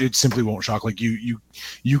rhythm, it simply won't shock. Like you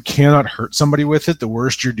cannot hurt somebody with it. The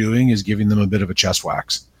worst you're doing is giving them a bit of a chest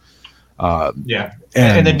wax.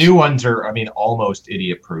 And the new ones are, almost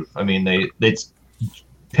idiot proof. It's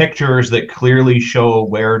pictures that clearly show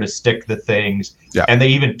where to stick the things, and they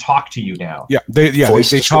even talk to you now. They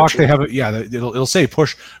talk. They have it. It'll say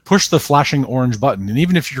push the flashing orange button, and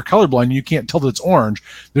even if you're colorblind, you can't tell that it's orange.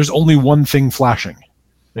 There's only one thing flashing.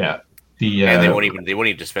 Yeah. And they won't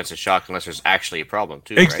even dispense a shock unless there's actually a problem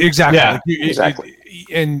too. Right? Exactly. Yeah, exactly.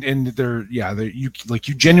 And you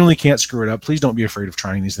genuinely can't screw it up. Please don't be afraid of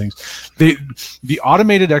trying these things. The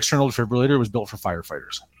automated external defibrillator was built for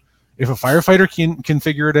firefighters. If a firefighter can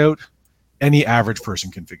figure it out, any average person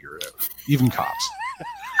can figure it out, even cops.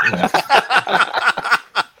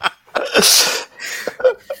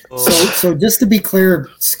 So just to be clear,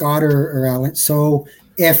 Scott or Alan, so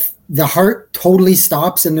if the heart totally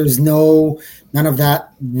stops and there's none of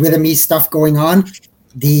that rhythmy stuff going on,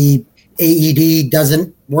 the AED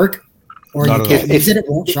doesn't work, or you can't use it, it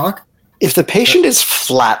won't shock? If the patient is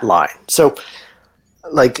flatline, so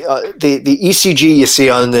like the ECG you see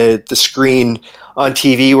on the screen on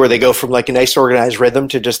TV where they go from like a nice organized rhythm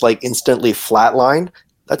to just like instantly flatline,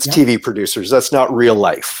 that's TV producers. That's not real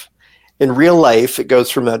life. In real life, it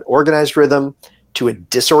goes from an organized rhythm to a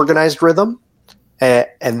disorganized rhythm,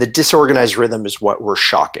 and the disorganized rhythm is what we're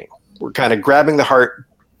shocking. We're kind of grabbing the heart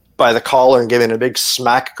by the collar and giving it a big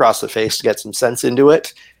smack across the face to get some sense into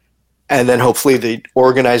it, and then hopefully the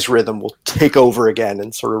organized rhythm will take over again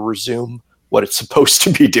and sort of resume what it's supposed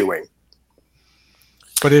to be doing.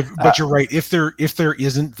 But you're right. If there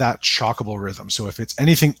isn't that shockable rhythm, so if it's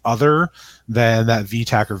anything other than that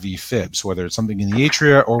VTAC or VFib, so whether it's something in the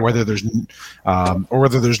atria or whether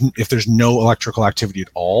if there's no electrical activity at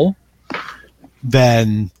all,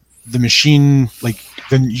 then the machine,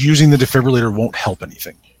 then using the defibrillator won't help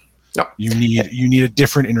anything. No. You need a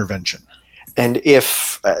different intervention. And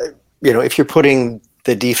if if you're putting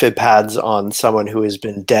the defib pads on someone who has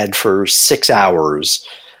been dead for 6 hours,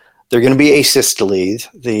 they're going to be asystole.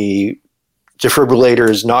 The defibrillator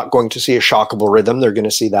is not going to see a shockable rhythm. They're going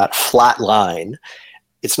to see that flat line.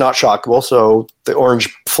 It's not shockable, so the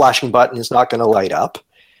orange flashing button is not going to light up.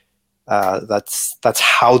 That's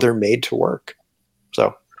how they're made to work.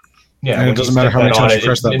 So and it doesn't matter how many times you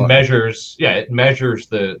press that button. It measures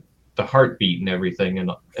the heartbeat and everything,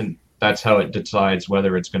 and that's how it decides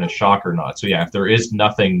whether it's going to shock or not. So yeah, if there is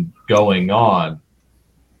nothing going on,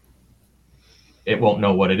 it won't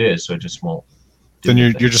know what it is, so it just won't. Then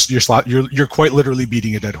you're quite literally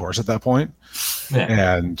beating a dead horse at that point.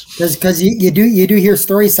 Yeah. And because you do hear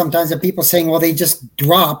stories sometimes of people saying, well, they just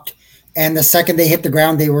dropped, and the second they hit the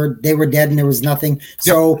ground, they were dead and there was nothing.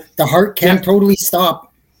 So the heart can totally stop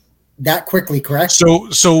that quickly, correct? So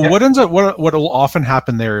what will often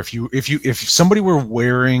happen there if somebody were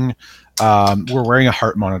wearing a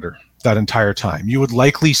heart monitor that entire time, you would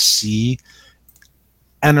likely see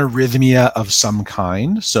an arrhythmia of some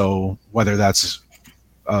kind. So whether that's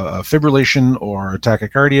a fibrillation or a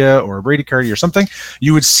tachycardia or a bradycardia or something,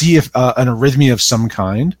 you would see an arrhythmia of some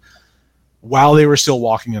kind while they were still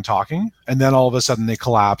walking and talking, and then all of a sudden they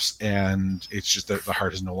collapse, and it's just that the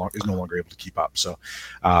heart is no longer able to keep up. So,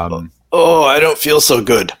 I don't feel so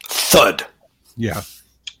good. Thud. Yeah.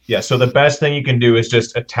 Yeah, so the best thing you can do is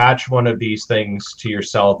just attach one of these things to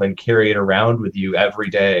yourself and carry it around with you every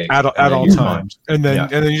day at all times. And then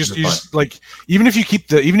you just like, even if you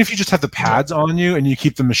just have the pads on you and you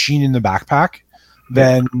keep the machine in the backpack,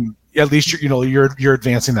 then at least you're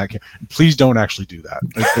advancing that. Please don't actually do that.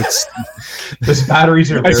 Those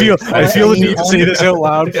batteries are. I feel the need to say this out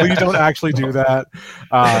loud. Please don't actually do that.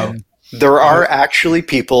 There are actually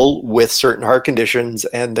people with certain heart conditions,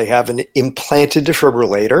 and they have an implanted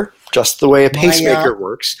defibrillator, just the way a pacemaker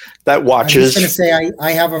works, that watches. I was going to say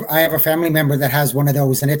I have a family member that has one of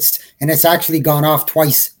those, and it's actually gone off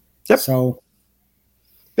twice. Yep. So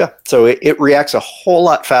it reacts a whole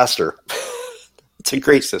lot faster. It's a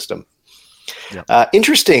great system. Yep.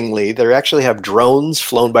 Interestingly, they actually have drones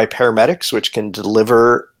flown by paramedics, which can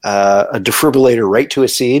deliver a defibrillator right to a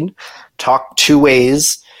scene, talk two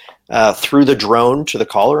ways through the drone to the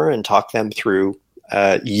caller, and talk them through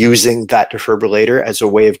using that defibrillator as a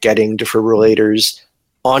way of getting defibrillators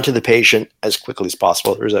onto the patient as quickly as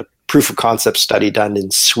possible. There's a proof of concept study done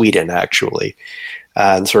in Sweden, actually,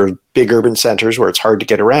 in sort of big urban centers where it's hard to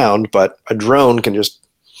get around, but a drone can just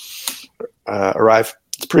arrive.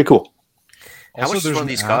 It's pretty cool. How much does one of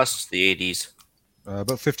these cost, the ADs?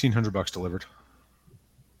 About $1,500 delivered.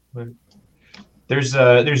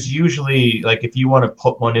 There's usually, like, if you want to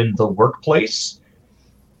put one in the workplace,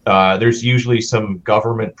 there's usually some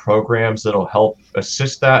government programs that'll help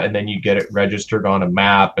assist that, and then you get it registered on a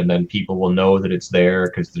map, and then people will know that it's there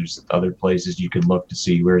because there's other places you can look to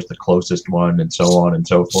see where's the closest one, and so on and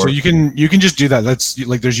so forth. So you can just do that. That's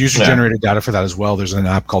like, there's user generated data for that as well. There's an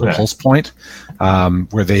app called Pulse Point,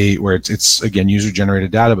 where it's again user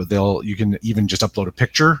generated data, but you can even just upload a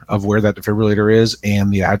picture of where that defibrillator is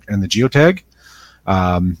and the geotag.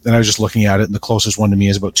 And I was just looking at it, and the closest one to me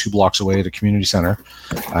is about 2 blocks away at a community center.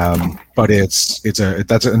 But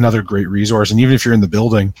that's another great resource. And even if you're in the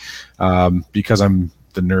building, because I'm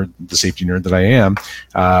the safety nerd that I am,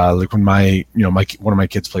 like when one of my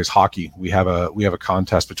kids plays hockey, we have a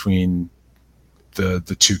contest between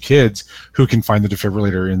the two kids who can find the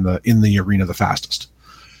defibrillator in the arena the fastest.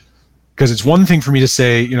 Because it's one thing for me to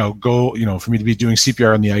say, for me to be doing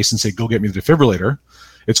CPR on the ice and say, go get me the defibrillator.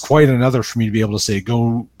 It's quite another for me to be able to say,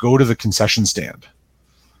 go to the concession stand,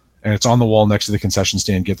 and it's on the wall next to the concession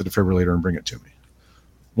stand, get the defibrillator and bring it to me.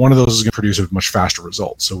 One of those is going to produce a much faster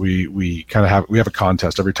result. So we have a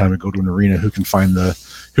contest every time we go to an arena, who can find the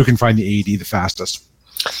AED the fastest.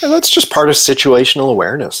 And that's just part of situational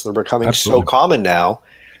awareness. They're becoming so common now.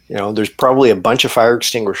 There's probably a bunch of fire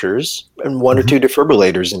extinguishers and one or two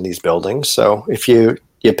defibrillators in these buildings. So if you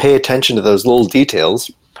pay attention to those little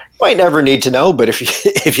details, might never need to know, but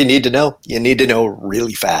if you need to know, you need to know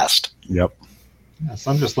really fast. Yep. Yeah,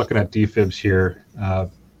 so I'm just looking at defibs here.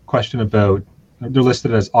 Question about, they're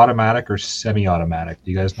listed as automatic or semi-automatic.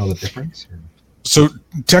 Do you guys know the difference? So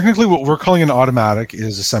technically what we're calling an automatic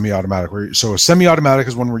is a semi-automatic. So a semi-automatic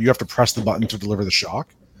is one where you have to press the button to deliver the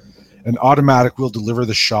shock. An automatic will deliver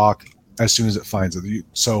the shock as soon as it finds it.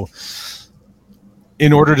 So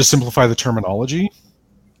in order to simplify the terminology,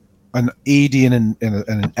 an AED and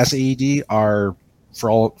an SAED are, for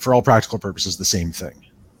all practical purposes, the same thing.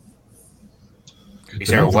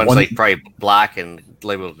 One's like probably black and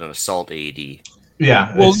labeled an assault AED.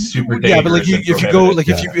 Yeah, Well, it's super yeah, but like dangerous and if you go like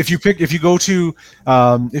prohibited. if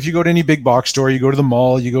you go to any big box store, you go to the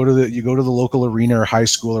mall, you go to the local arena or high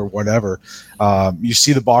school or whatever, you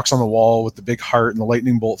see the box on the wall with the big heart and the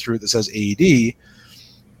lightning bolt through it that says AED.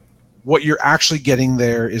 What you're actually getting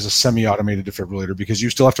there is a semi-automated defibrillator, because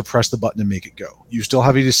you still have to press the button and make it go. You still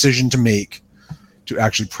have a decision to make to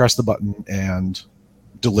actually press the button and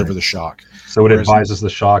deliver the shock. So it advises the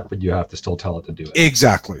shock, but you have to still tell it to do it.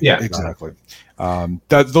 Exactly. Yeah. Exactly.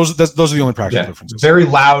 Those are the only practical differences. Very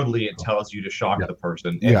loudly, it tells you to shock the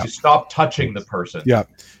person and Yeah. to stop touching the person. Yeah.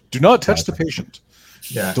 Do not touch the patient.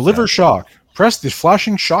 Yeah. Deliver shock. Press the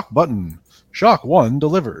flashing shock button. Shock 1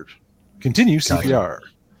 delivered. Continue CPR.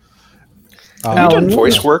 Done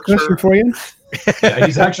voice work Question for you. Yeah,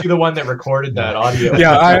 he's actually the one that recorded that audio.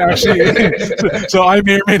 Yeah, I actually. So I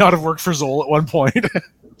may or may not have worked for Zoll at one point.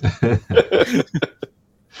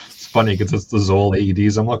 It's funny because it's the Zoll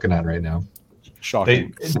AEDs I'm looking at right now.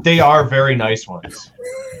 Shocking. They are very nice ones.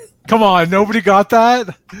 Come on, nobody got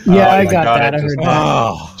that? Yeah, I I got got that. it. I heard that.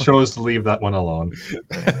 Oh. Chose to leave that one alone.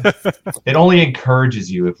 It only encourages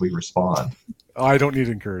you if we respond. I don't need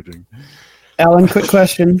encouraging. Alan, quick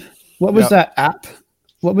question. What was that app?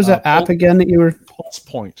 What was that app again that you were? Pulse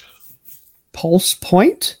Point. Pulse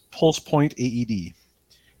Point? Pulse Point AED.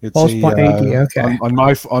 It's Pulse Point AED, okay.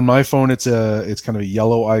 On my phone, it's kind of a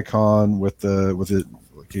yellow icon with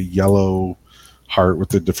like a yellow heart with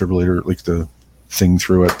the defibrillator, like the thing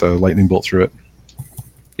through it, the lightning bolt through it.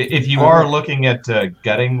 If you are looking at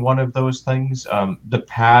getting one of those things, the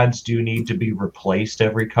pads do need to be replaced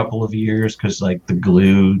every couple of years because, like, the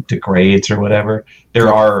glue degrades or whatever.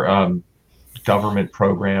 There are government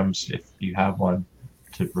programs, if you have one,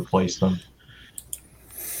 to replace them.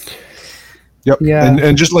 Yep. Yeah.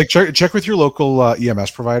 And just like check with your local EMS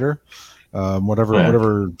provider,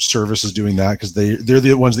 whatever service is doing that, because they're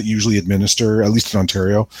the ones that usually administer, at least in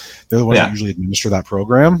Ontario, they're the ones that usually administer that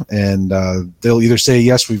program, and they'll either say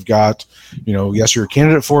yes, we've got, yes, you're a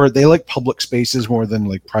candidate for it. They like public spaces more than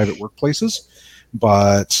like private workplaces,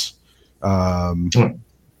 but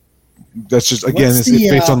that's just, again,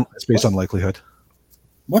 it's based on likelihood.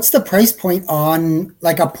 What's the price point on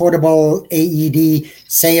like a portable AED?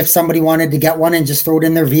 Say if somebody wanted to get one and just throw it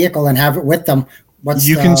in their vehicle and have it with them,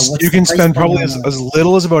 you can spend probably as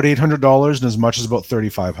little as about $800 and as much as about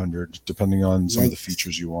 $3,500, depending on some of the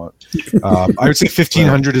features you want. I would say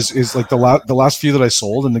 $1,500 is like the last few that I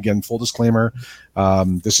sold. And again, full disclaimer,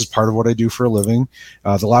 this is part of what I do for a living.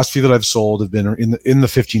 The last few that I've sold have been in the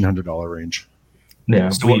 $1,500 range. Yeah.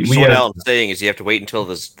 So what Alan's saying is you have to wait until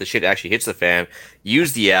the shit actually hits the fan,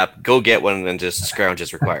 use the app, go get one, and then just scrounge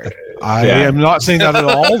as required. I am not saying that at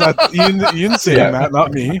all. That's Ian saying that,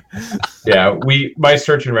 not me. Yeah, my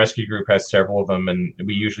search and rescue group has several of them, and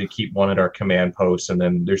we usually keep one at our command post, and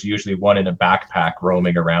then there's usually one in a backpack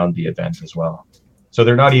roaming around the event as well. So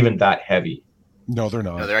they're not even that heavy. No, they're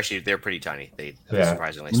not. No, they're pretty tiny. They're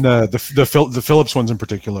surprisingly small. small. The Philips ones in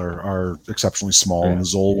particular are exceptionally small, and the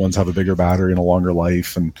Zoll ones have a bigger battery and a longer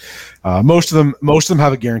life. And most of them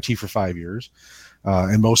have a guarantee for 5 years,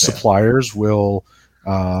 and most suppliers will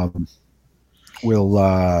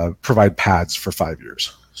provide pads for 5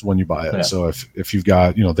 years. So when you buy it, so if you've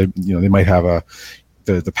got they might have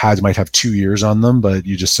the pads might have 2 years on them, but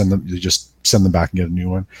you just send them back and get a new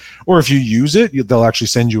one. Or if you use it, they'll actually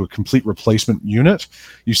send you a complete replacement unit.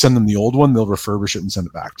 You send them the old one, they'll refurbish it and send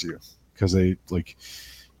it back to you, because they like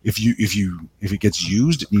if it gets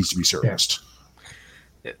used, it needs to be serviced.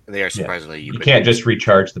 Yeah, they are surprisingly you can't just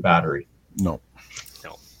recharge the battery. No.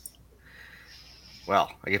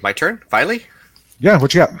 Well, I guess my turn finally. Yeah,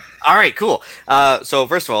 what you got? All right, cool. So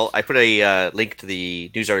first of all, I put a link to the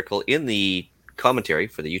news article in the commentary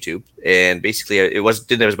for the YouTube, and basically it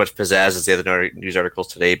didn't have as much pizzazz as the other news articles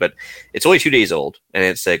today, but it's only 2 days old, and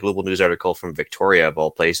it's a global news article from Victoria, of all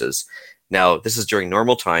places. Now, this is during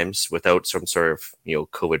normal times without some sort of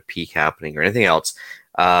COVID peak happening or anything else.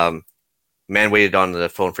 Man waited on the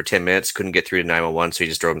phone for 10 minutes, couldn't get through to 911, so he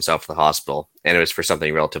just drove himself to the hospital, and it was for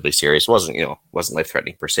something relatively serious. It wasn't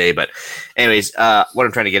life-threatening per se, but anyways, what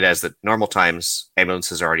I'm trying to get at is that normal times,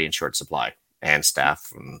 ambulances are already in short supply, and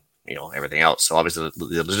staff, and everything else. So obviously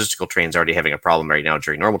the logistical train's already having a problem right now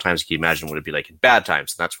during normal times. Can you imagine what it'd be like in bad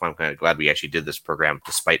times? And that's why I'm kind of glad we actually did this program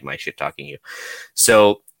despite my shit talking you.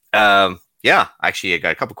 So actually I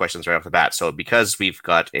got a couple questions right off the bat. So because we've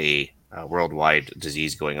got a worldwide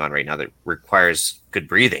disease going on right now that requires good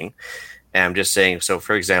breathing, and I'm just saying, so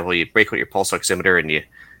for example, you break out your pulse oximeter and you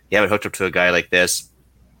have it hooked up to a guy like this,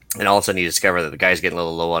 and all of a sudden you discover that the guy's getting a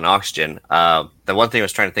little low on oxygen. The one thing I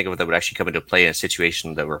was trying to think of that would actually come into play in a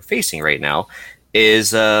situation that we're facing right now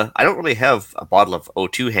is I don't really have a bottle of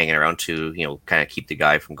O2 hanging around to kind of keep the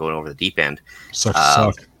guy from going over the deep end. Sucks to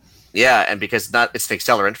suck. Yeah, and because it's an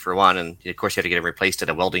accelerant for one, and of course you have to get it replaced at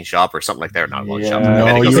a welding shop or something like that. Or not a welding shop. No,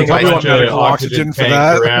 I think you it's would a probably bunch want of- medical oxygen for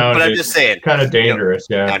that. But I'm just saying, kind of dangerous.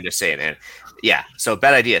 I'm just saying, and yeah, so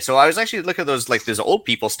bad idea. So I was actually looking at those like those old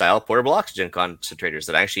people style portable oxygen concentrators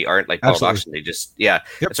that actually aren't like bottled Absolutely. oxygen. They just Yep.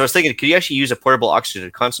 So I was thinking, could you actually use a portable oxygen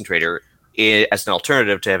concentrator as an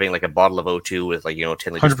alternative to having like a bottle of O2 with 10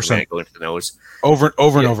 liters per 100%. minute going to the nose? Over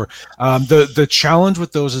and over. The challenge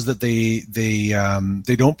with those is that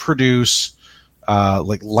they don't produce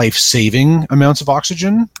like life-saving amounts of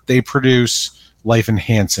oxygen. They produce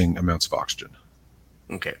life-enhancing amounts of oxygen.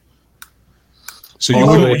 Okay. So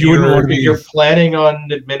Also, you wouldn't want to if be. you're planning on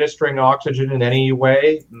administering oxygen in any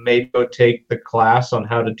way, maybe go take the class on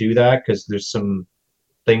how to do that, because there's some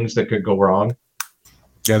things that could go wrong.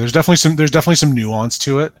 Yeah, there's definitely some nuance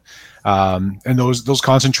to it, and those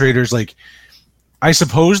concentrators, like, I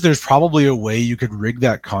suppose there's probably a way you could rig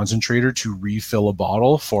that concentrator to refill a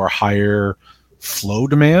bottle for higher flow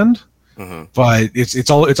demand, but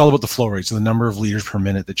it's all about the flow rate, so the number of liters per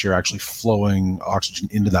minute that you're actually flowing oxygen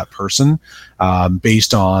into that person,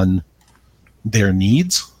 based on their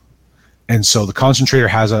needs, and so the concentrator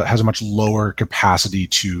has a much lower capacity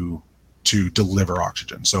to deliver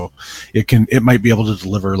oxygen. So it might be able to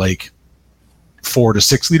deliver like 4 to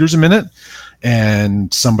 6 liters a minute,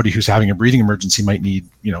 and somebody who's having a breathing emergency might need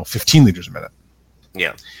 15 liters a minute.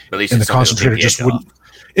 Yeah, at least And the it's something that'll concentrator take the just edge wouldn't. off.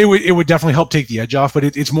 It would definitely help take the edge off, but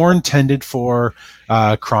it's more intended for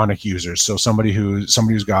chronic users. So somebody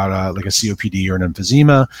who's got like a COPD or an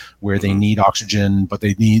emphysema where they need oxygen, but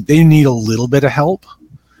they need a little bit of help,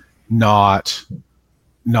 not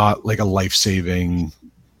like a life-saving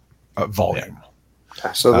volume.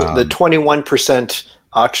 So the 21%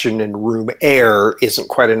 oxygen in room air isn't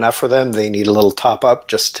quite enough for them. They need a little top up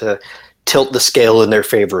just to tilt the scale in their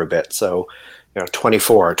favor a bit. So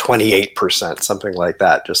 24, 28%, something like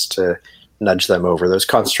that, just to nudge them over. Those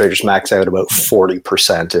concentrators max out about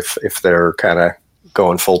 40% if they're kind of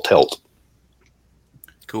going full tilt.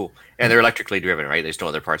 Cool. And they're electrically driven, right? There's no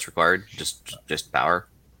other parts required, just power.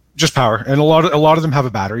 Just power, and a lot of them have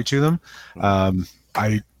a battery to them.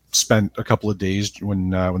 I spent a couple of days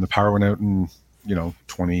when the power went out in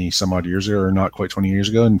 20 some odd years ago, or not quite 20 years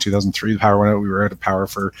ago, in 2003 the power went out. We were out of power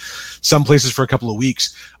for some places for a couple of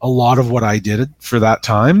weeks. A lot of what I did for that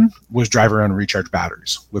time was drive around and recharge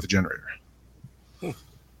batteries with a generator.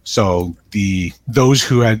 So those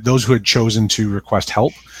who had chosen to request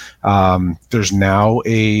help, there's now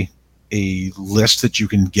a list that you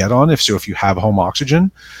can get on. If you have home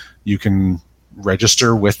oxygen, you can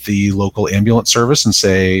register with the local ambulance service and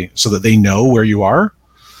say, so that they know where you are,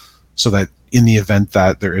 so that in the event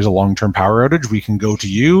that there is a long-term power outage, we can go to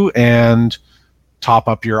you and top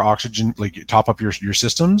up your oxygen, like top up your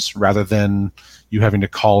systems, rather than you having to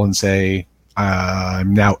call and say,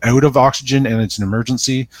 I'm now out of oxygen and it's an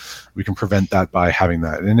emergency. We can prevent that by having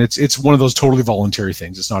that. And it's one of those totally voluntary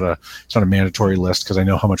things. It's not a mandatory list, because I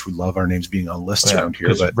know how much we love our names being on lists around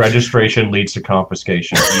here. But registration leads to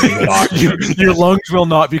confiscation. your lungs will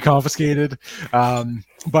not be confiscated.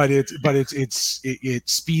 But it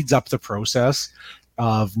speeds up the process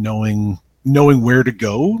of knowing where to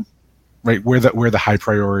go, right? Where the highest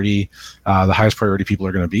priority people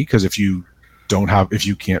are going to be. Because if you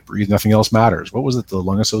can't breathe, nothing else matters. What was it? The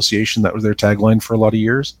Lung Association, that was their tagline for a lot of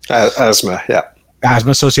years. Asthma, yeah.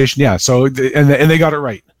 Asthma Association, yeah. So and they got it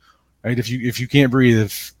right. Right? If you can't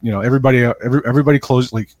breathe, everybody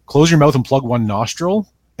close your mouth and plug one nostril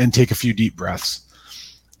and take a few deep breaths.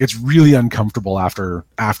 It's really uncomfortable after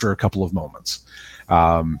a couple of moments.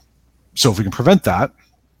 So if we can prevent that,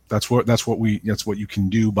 that's what you can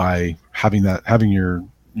do by having your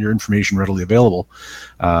information readily available.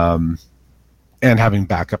 And having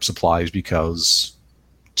backup supplies, because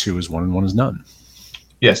 2 is 1 and 1 is none.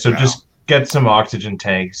 Yeah, so just get some oxygen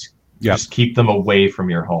tanks. Yeah. Just keep them away from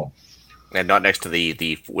your home. And not next to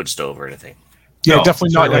the wood stove or anything. Yeah, No,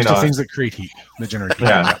 definitely not certainly next to not. things that create heat, that generate heat.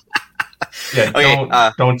 Yeah. Yeah,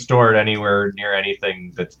 Okay, don't store it anywhere near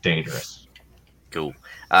anything that's dangerous. Cool.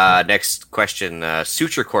 Next question,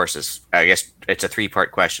 suture courses. I guess it's a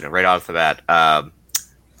 3-part question right off the bat.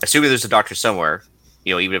 Assuming there's a doctor somewhere,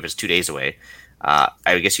 even if it's 2 days away,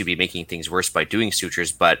 I guess you'd be making things worse by doing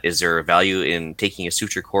sutures, but is there a value in taking a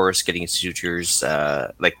suture course, getting sutures,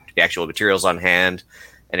 like the actual materials on hand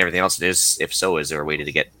and everything else it is? If so, is there a way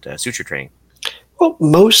to get suture training? Well,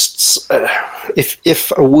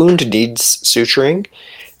 if a wound needs suturing,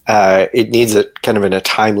 it needs it kind of in a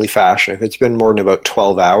timely fashion. If it's been more than about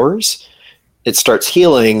 12 hours, it starts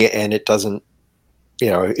healing and it doesn't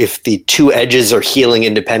if the two edges are healing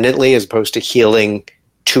independently as opposed to healing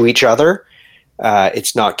to each other,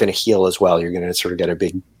 it's not going to heal as well. You're going to sort of get a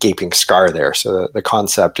big gaping scar there. So the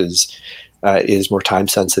concept is more time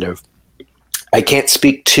sensitive. I can't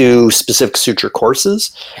speak to specific suture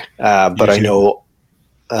courses, but YouTube. I know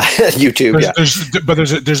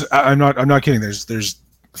YouTube. I'm not kidding. There's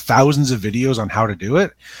thousands of videos on how to do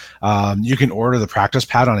it. You can order the practice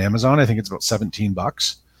pad on Amazon. I think it's about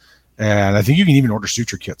 $17, and I think you can even order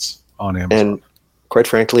suture kits on Amazon. And quite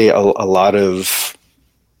frankly, a lot of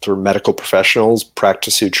sort of medical professionals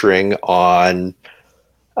practice suturing on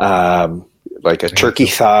like a turkey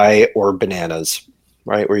thigh or bananas,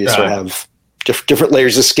 right? Where you sort of have different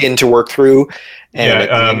layers of skin to work through,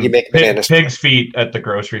 and you make bananas. Pig's feet at the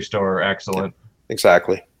grocery store are excellent.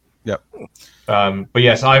 Exactly. Yep. But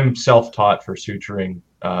yes, I'm self-taught for suturing.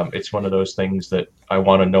 It's one of those things that I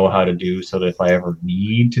want to know how to do so that if I ever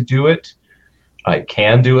need to do it, I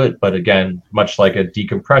can do it. But again, much like a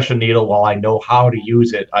decompression needle, while I know how to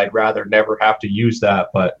use it, I'd rather never have to use that.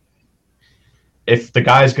 But if the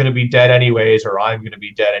guy's going to be dead anyways, or I'm going to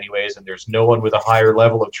be dead anyways, and there's no one with a higher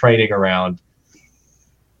level of training around,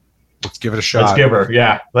 let's give it a shot. Let's give her,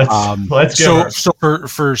 yeah. Let's give her. So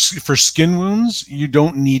for skin wounds, you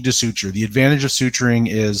don't need to suture. The advantage of suturing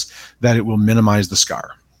is that it will minimize the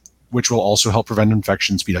scar, which will also help prevent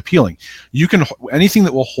infection, speed up healing. You can anything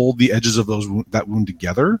that will hold the edges of that wound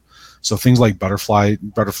together. So things like butterfly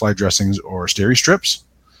dressings or steri strips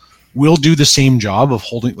will do the same job of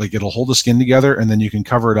holding. Like it'll hold the skin together, and then you can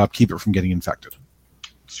cover it up, keep it from getting infected.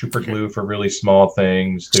 Super glue for really small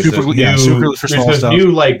things. Super glue for small stuff.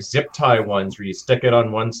 New like zip tie ones where you stick it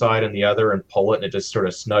on one side and the other and pull it, and it just sort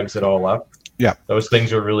of snugs it all up. Yeah, those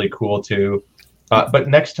things are really cool too. But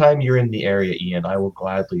next time you're in the area, Ian, I will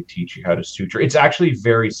gladly teach you how to suture. It's actually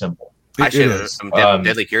very simple. Actually, I'm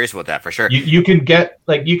deadly curious about that for sure. You can get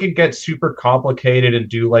super complicated and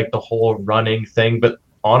do like the whole running thing, but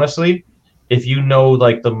honestly, if you know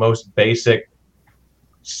like the most basic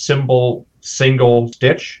single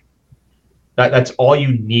stitch, that's all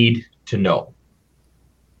you need to know.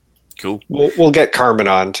 Cool. We'll get Carmen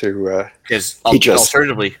on to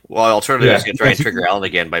alternatively, I was going to try and trigger Alan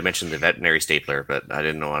again by mentioning the veterinary stapler, but I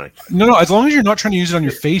didn't want to. No. As long as you're not trying to use it on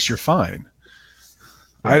your face, you're fine.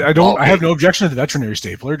 I don't. I have no objection to the veterinary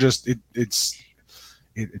stapler. Just it's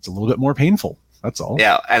a little bit more painful. That's all.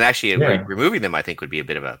 Yeah, and actually, removing them, I think, would be a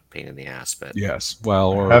bit of a pain in the ass. But yes,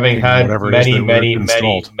 well, or having had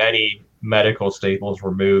many medical staples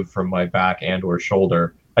removed from my back and or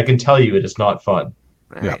shoulder, I can tell you it is not fun.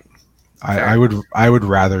 Yeah, I would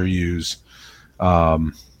rather use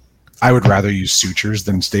sutures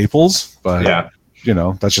than staples, but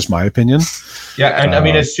that's just my opinion. Yeah, and I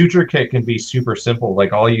mean a suture kit can be super simple.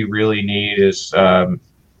 Like all you really need is I'm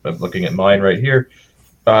looking at mine right here.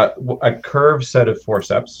 A curved set of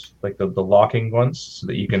forceps, like the locking ones, so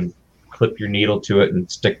that you can clip your needle to it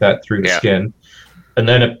and stick that through the skin. And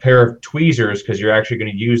then a pair of tweezers, because you're actually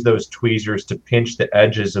going to use those tweezers to pinch the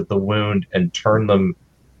edges of the wound and turn them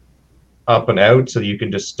up and out so that you can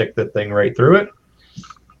just stick the thing right through it.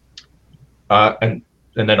 And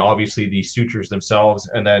then obviously the sutures themselves,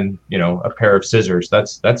 and then a pair of scissors.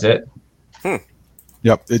 That's it.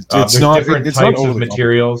 Yep, it's not different it's types not of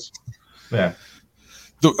materials. Yeah.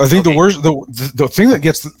 I think the worst, the thing that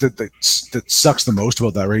gets that sucks the most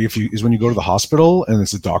about that, right? Is when you go to the hospital and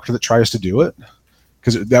it's a doctor that tries to do it,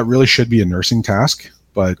 because that really should be a nursing task,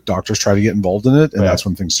 but doctors try to get involved in it, and that's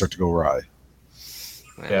when things start to go awry.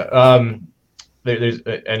 Yeah. There's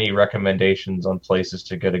any recommendations on places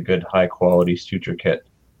to get a good high quality suture kit?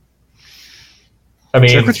 I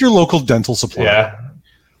mean, check with your local dental supply. Yeah.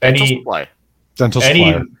 Dental supply.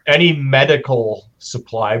 Any medical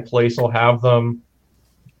supply place will have them.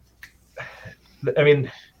 I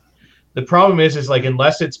mean, the problem is like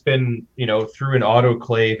unless it's been through an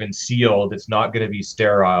autoclave and sealed, it's not going to be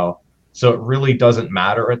sterile. So it really doesn't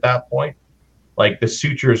matter at that point. Like the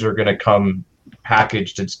sutures are going to come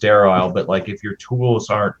packaged and sterile, but like if your tools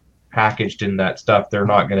aren't packaged in that stuff, they're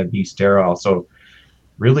not going to be sterile. So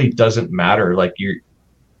really doesn't matter. Like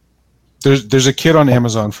there's a kit on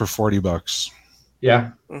Amazon for $40. Yeah,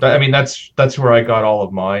 I mean that's where I got all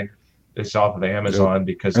of mine. It's off of Amazon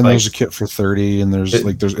because there's a kit for $30, and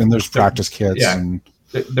there's practice kits. Yeah. And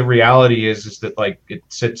the reality is that like it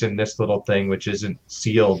sits in this little thing which isn't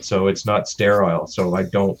sealed, so it's not sterile. So I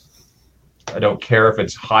don't care if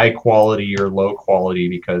it's high quality or low quality,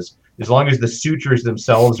 because as long as the sutures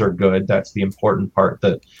themselves are good, that's the important part.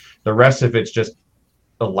 The rest of it's just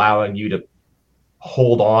allowing you to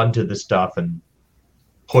hold on to the stuff and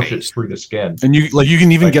push it through the skin. And you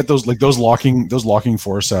can even get those locking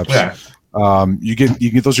forceps You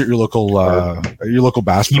get those at your local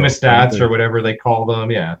Bass Pro. Hemostats or whatever they call them.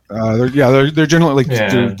 Yeah. They're generally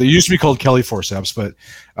they used to be called Kelly forceps, but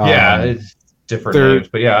it's different names.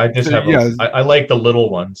 But yeah, I just have. I like the little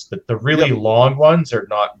ones. The really long ones are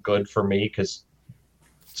not good for me because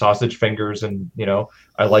sausage fingers, and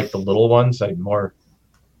I like the little ones. I'm more.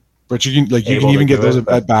 But you can even get those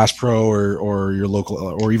at Bass Pro or your local,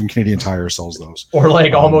 or even Canadian Tire sells those. Or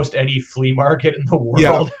almost any flea market in the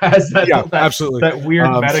world has that. Yeah, absolutely. That weird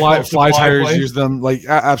medical fly tires place. use them.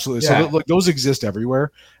 Absolutely. Yeah. So those exist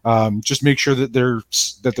everywhere. Just make sure that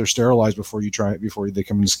they're sterilized before they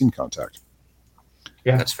come into skin contact.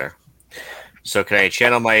 Yeah, that's fair. So can I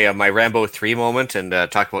channel my Rambo 3 moment and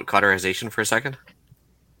talk about cauterization for a second?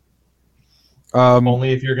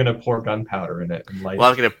 Only if you're going to pour gunpowder in it and light it.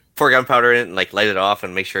 I'm going to pour gunpowder in it and light it off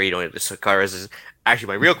and make sure you don't cauterize. Actually,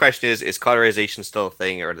 my real question is cauterization still a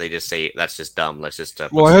thing, or do they just say that's just dumb? Let's just.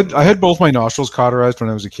 I had both my nostrils cauterized when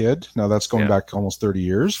I was a kid. Now that's going back almost 30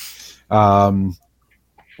 years.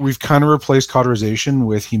 We've kind of replaced cauterization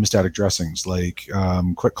with hemostatic dressings like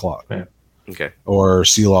Quick Clot, or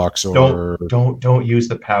Celox, or don't use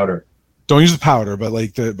the powder. Don't use the powder, but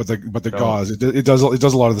the gauze. It does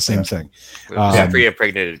a lot of the same thing.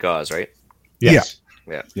 Pre-impregnated gauze, right? Yes.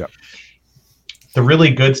 Yeah. The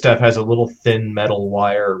really good stuff has a little thin metal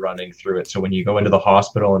wire running through it, so when you go into the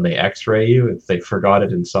hospital and they X-ray you, if they forgot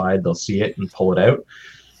it inside, they'll see it and pull it out.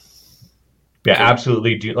 Yeah,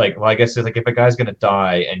 absolutely. Do I guess if a guy's going to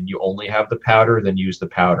die and you only have the powder, then use the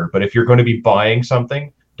powder. But if you're going to be buying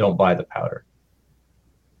something, don't buy the powder.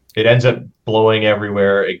 It ends up blowing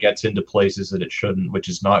everywhere. It gets into places that it shouldn't, which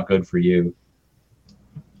is not good for you.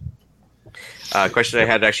 Question I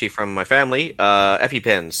had actually from my family.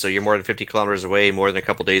 EpiPens. So you're more than 50 kilometers away, more than a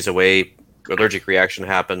couple days away. Allergic reaction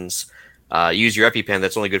happens. Use your EpiPen.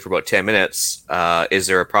 That's only good for about 10 minutes. Is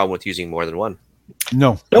there a problem with using more than one?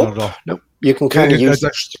 No, nope. Not at all. Nope. You can kind of use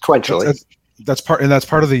it sequentially. That's part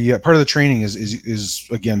of the training is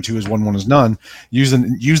again too, is one is none. Use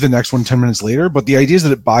the next one 10 minutes later, but the idea is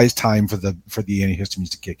that it buys time for the antihistamines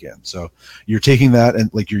to kick in. So you're taking that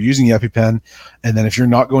and you're using the EpiPen, and then if you're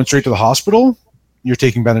not going straight to the hospital, you're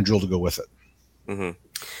taking Benadryl to go with it. Mm-hmm.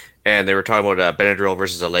 And they were talking about Benadryl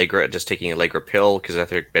versus Allegra, just taking Allegra pill, because I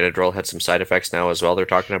think Benadryl had some side effects now as well. They're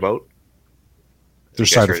talking about.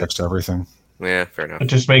 There's side effects to everything. Yeah, fair enough. It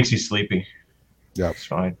just makes you sleepy. Yeah, it's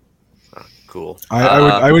fine. Cool.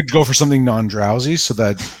 I would go for something non-drowsy so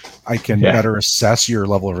that I can better assess your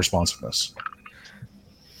level of responsiveness.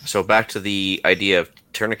 So back to the idea of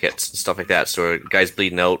tourniquets and stuff like that. So a guy's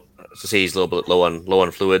bleeding out. So say he's a little bit low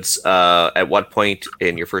on fluids. At what point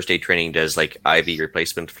in your first aid training does IV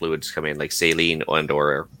replacement fluids come in, like saline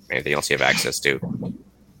or anything else you have access to?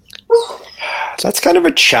 That's kind of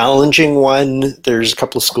a challenging one. There's a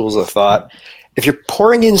couple of schools of thought. If you're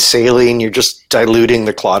pouring in saline, you're just diluting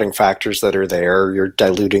the clotting factors that are there. You're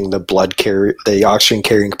diluting the the oxygen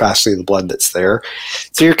carrying capacity of the blood that's there.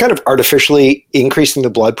 So you're kind of artificially increasing the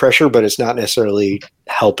blood pressure, but it's not necessarily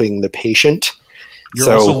helping the patient.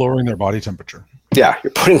 You're also lowering their body temperature. Yeah,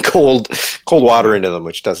 you're putting cold water into them,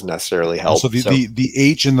 which doesn't necessarily help. So the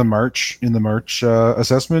H in the March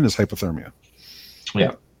assessment is hypothermia.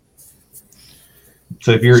 Yeah.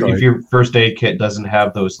 So if your first aid kit doesn't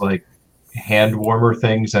have those hand warmer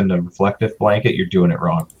things and a reflective blanket, you're doing it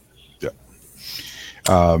wrong. Yeah.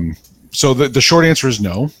 So the short answer is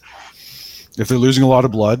no. If they're losing a lot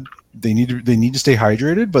of blood, they need to stay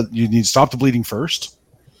hydrated, but you need to stop the bleeding first.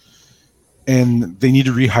 And they need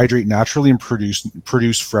to rehydrate naturally and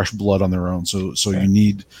produce fresh blood on their own. So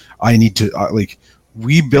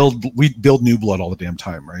we build new blood all the damn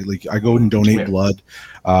time, right? I go and donate blood.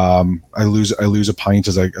 I lose a pint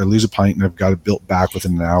and I've got it built back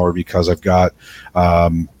within an hour because I've got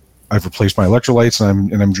I've replaced my electrolytes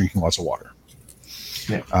and I'm drinking lots of water.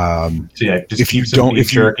 Yeah. Just if you don't,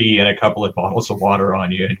 jerky and a couple of bottles of water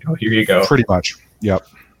on you, and go, here you go. Pretty much. Yep.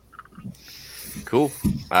 Cool.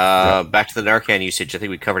 Back to the Narcan usage. I think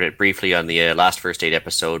we covered it briefly on the last first aid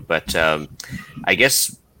episode, but I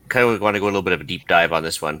guess kind of want to go a little bit of a deep dive on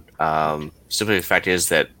this one. Simply the fact is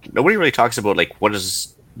that nobody really talks about what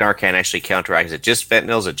does Narcan actually counteract. Is it just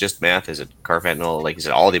fentanyl? Is it just meth? Is it carfentanil? Is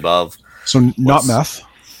it all the above? So not meth.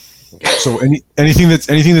 Okay. So anything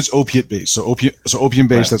that's opiate based. So opium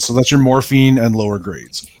based. Right. That's your morphine and lower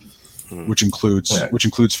grades, which includes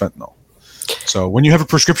fentanyl. So when you have a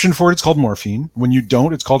prescription for it, it's called morphine. When you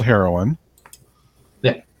don't, it's called heroin.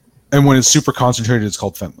 Yeah. And when it's super concentrated, it's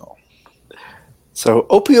called fentanyl. So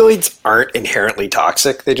opioids aren't inherently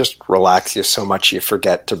toxic. They just relax you so much you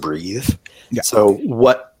forget to breathe. Yeah. So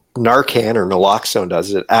what Narcan or naloxone does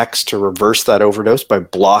is it acts to reverse that overdose by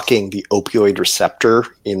blocking the opioid receptor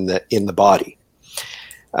in the body.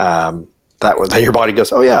 That way, then your body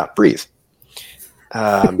goes, oh yeah, breathe.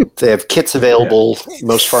 They have kits available,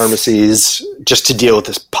 most pharmacies, just to deal with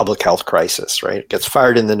this public health crisis, right? It gets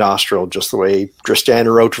fired in the nostril just the way Dristan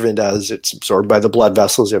or Otrivin does. It's absorbed by the blood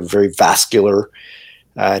vessels. You have a very vascular,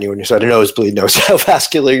 anyone who's had a nosebleed knows how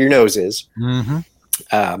vascular your nose is. Mm-hmm.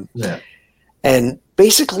 And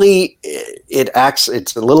basically, it acts,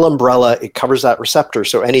 it's a little umbrella, it covers that receptor.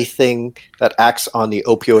 So anything that acts on the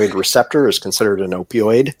opioid receptor is considered an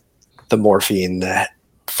opioid. The morphine, the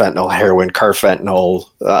fentanyl, heroin,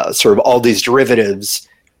 carfentanil, sort of all these derivatives,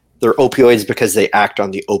 they're opioids because they act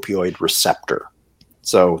on the opioid receptor.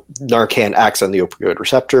 So Narcan acts on the opioid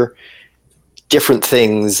receptor. Different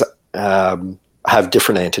things have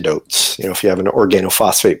different antidotes. You know, if you have an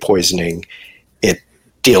organophosphate poisoning, it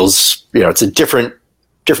deals, you know, it's a different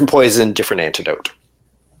poison, different antidote.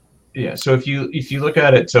 Yeah. So if you look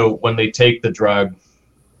at it, so when they take the drug,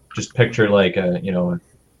 just picture like a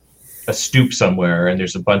stoop somewhere and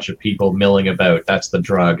there's a bunch of people milling about. That's the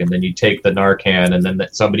drug. And then you take the Narcan and then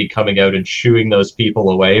somebody coming out and shooing those people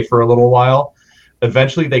away for a little while.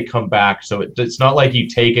 Eventually they come back. So it's not like you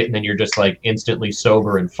take it and then you're just like instantly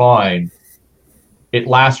sober and fine. It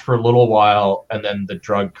lasts for a little while and then the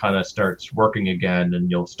drug kind of starts working again and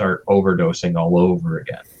you'll start overdosing all over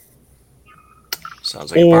again.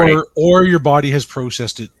 Sounds like a party. Or your body has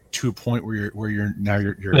processed it to a point where you're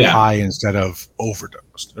high instead of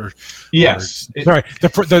overdosed. Yes. Sorry.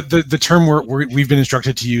 The term we've been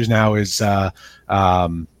instructed to use now is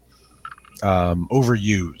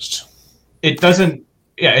overused. It doesn't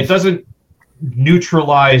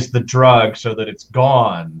neutralize the drug so that it's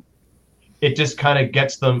gone. It just kind of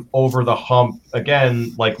gets them over the hump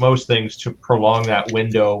again, like most things, to prolong that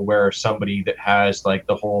window where somebody that has like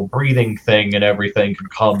the whole breathing thing and everything can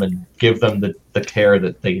come and give them the care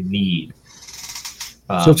that they need.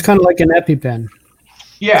 So it's kind of like an EpiPen.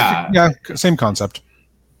 Yeah. Yeah, same concept.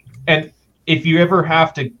 And if you ever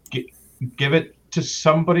have to give it to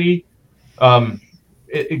somebody,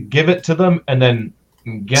 give it to them and then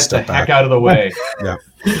get Step the heck back. out of the way. Yeah.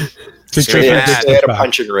 Stay at a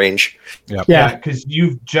punching range. Yeah, because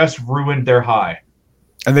you've just ruined their high.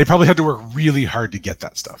 And they probably had to work really hard to get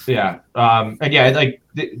that stuff. Yeah. And yeah, like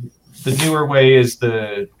the newer way is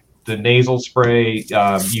the nasal spray.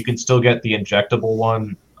 You can still get the injectable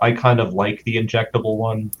one. I kind of like the injectable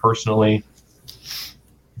one personally.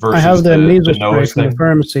 I have the nasal spray from the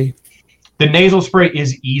pharmacy. The nasal spray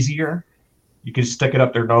is easier. You can stick it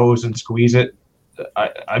up their nose and squeeze it.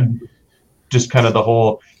 I'm just kind of the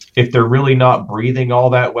whole, if they're really not breathing all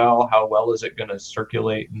that well, how well is it going to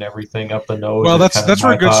circulate and everything up the nose? Well, that's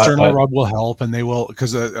where a good sternal rub will help, and they will,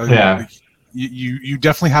 because you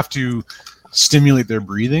definitely have to stimulate their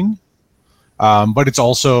breathing, but it's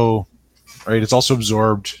also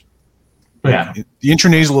absorbed. Yeah, the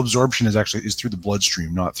intranasal absorption is through the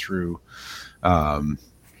bloodstream, not through a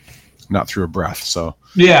breath. So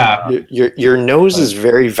yeah, your nose is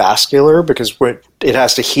very vascular because it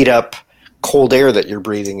has to heat up cold air that you're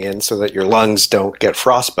breathing in so that your lungs don't get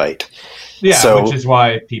frostbite. Yeah, which is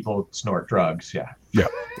why people snort drugs. Yeah.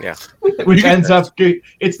 Which ends up,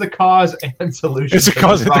 it's the cause and solution. It's the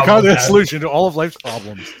cause and solution to all of life's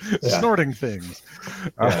problems. Yeah. Snorting things.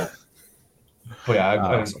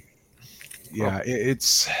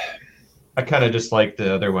 It's. I kind of just like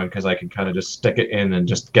the other one because I can kind of just stick it in and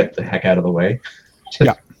just get the heck out of the way.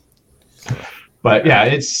 Yeah. But yeah,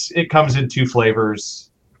 it comes in 2 flavors.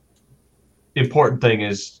 Important thing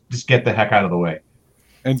is just get the heck out of the way.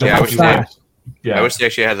 And I wish they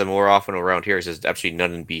actually had them more often around here. There's absolutely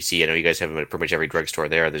none in BC. I know you guys have them at pretty much every druggrestore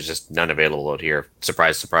there. There's just none available out here.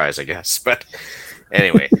 Surprise, surprise, I guess. But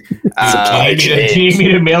anyway. Do you need me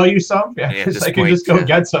to mail you some? Yeah, I can just go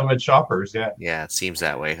get some at Shoppers. Yeah, it seems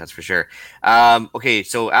that way. That's for sure. Okay,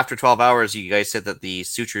 so after 12 hours, you guys said that the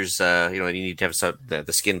sutures, you need to have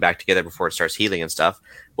the skin back together before it starts healing and stuff.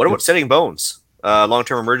 What about setting bones?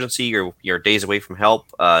 Long-term emergency, you're days away from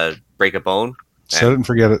help, break a bone. Set it and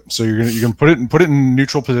forget it. So you can put it in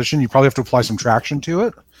neutral position. You probably have to apply some traction to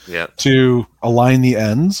it. Yeah. To align the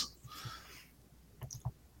ends.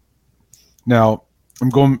 Now, I'm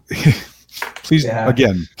going. Please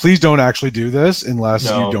don't actually do this unless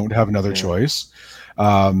you don't have another choice.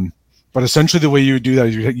 But essentially, the way you would do that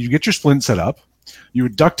is you get your splint set up. You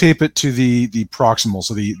would duct tape it to the proximal,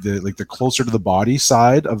 so the closer to the body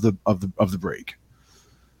side of the break.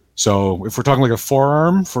 So if we're talking like a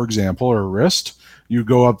forearm, for example, or a wrist, You would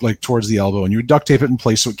go up like towards the elbow, and you would duct tape it in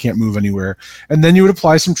place so it can't move anywhere. And then you would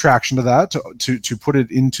apply some traction to that to put it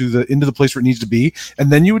into the place where it needs to be. And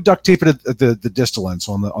then you would duct tape it at the distal end,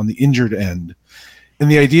 so on the injured end. And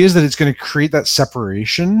the idea is that it's going to create that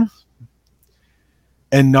separation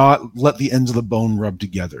and not let the ends of the bone rub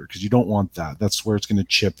together, because you don't want that. That's where it's going to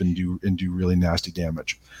chip and do really nasty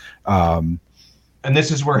damage. And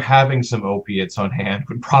this is where having some opiates on hand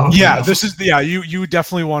would probably help. You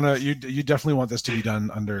definitely want to you definitely want this to be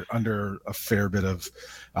done under a fair bit of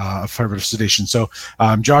sedation. So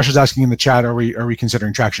Josh is asking in the chat, are we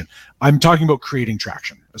considering traction? I'm talking about creating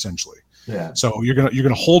traction essentially. Yeah. So you're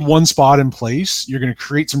gonna hold one spot in place. You're gonna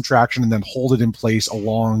create some traction and then hold it in place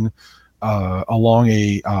along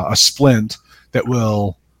a splint that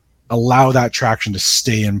will allow that traction to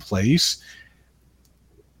stay in place.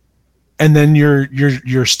 And then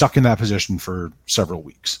you're stuck in that position for several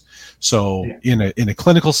weeks. So in a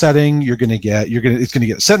clinical setting, it's gonna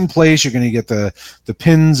get set in place. You're gonna get the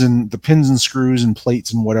pins and screws and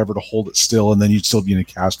plates and whatever to hold it still, and then you'd still be in a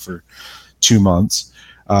cast for 2 months.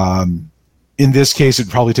 In this case,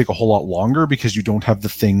 it'd probably take a whole lot longer because you don't have the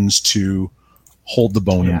things to hold the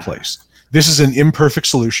bone in place. This is an imperfect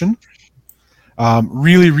solution.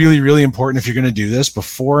 Really, really, really important if you're going to do this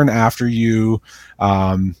before and after you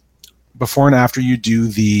do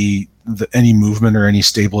the any movement or any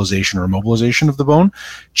stabilization or immobilization of the bone.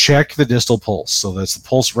 Check the distal pulse. So that's the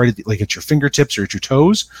pulse right at your fingertips or at your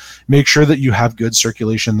toes. Make sure that you have good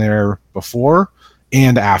circulation there before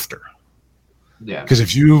and after. Yeah. Because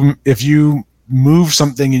if you move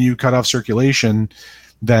something and you cut off circulation,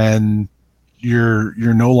 then you're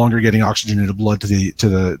no longer getting oxygenated blood to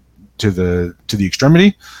the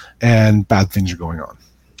extremity, and bad things are going on.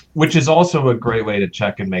 Which is also a great way to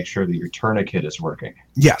check and make sure that your tourniquet is working.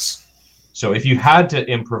 Yes. So if you had to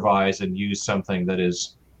improvise and use something that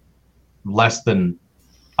is less than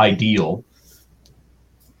ideal,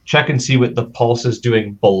 check and see what the pulse is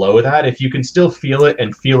doing below that. If you can still feel it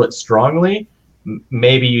and feel it strongly,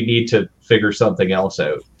 maybe you need to figure something else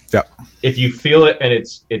out. Yeah. If you feel it and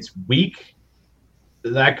it's weak,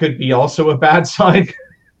 that could be also a bad sign.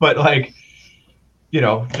 But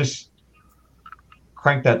just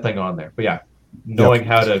crank that thing on there. But yeah, knowing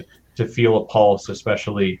how to feel a pulse,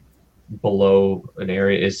 especially below an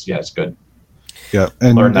area, is good. Yeah,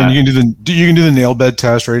 and you can do the nail bed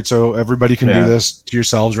test, right? So everybody can do this to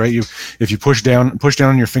yourselves, right? If you push down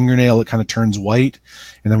on your fingernail, it kind of turns white,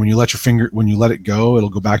 and then when you let it go, it'll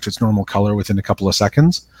go back to its normal color within a couple of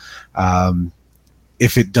seconds.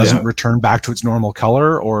 If it doesn't return back to its normal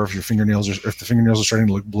color, or if the fingernails are starting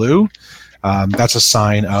to look blue, that's a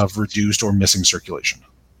sign of reduced or missing circulation.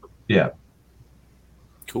 Yeah.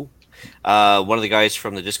 Cool. One of the guys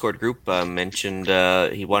from the Discord group mentioned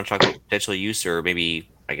he wanted to talk about potential use, or maybe,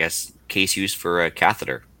 I guess, case use for a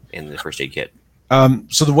catheter in the first aid kit.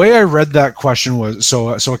 So the way I read that question was,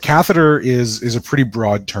 so a catheter is a pretty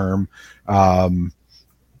broad term,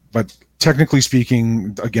 but technically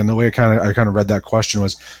speaking, again, the way I kind of read that question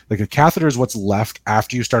was like a catheter is what's left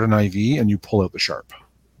after you start an IV and you pull out the sharp.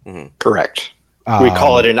 Mm-hmm. Correct. We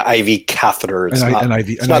call it an IV catheter. It's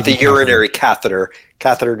not the urinary catheter.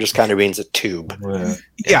 Catheter just kind of means a tube.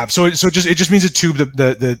 Yeah. So it just means a tube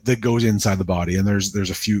that goes inside the body. And there's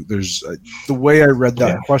the way I read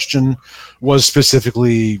that question was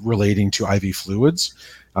specifically relating to IV fluids,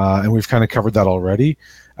 and we've kind of covered that already.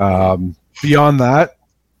 Beyond that,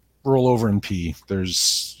 roll over and pee.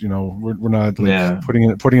 There's we're not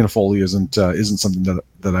putting in a Foley isn't something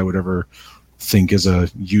that I would ever think is a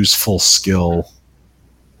useful skill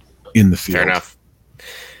in the field. Fair enough.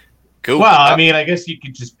 Cool. Well, I mean, I guess you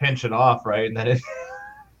could just pinch it off, right? And then it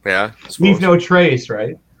leave no trace,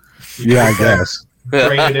 right? Yeah, I guess.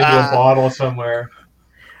 Bring it into a bottle somewhere.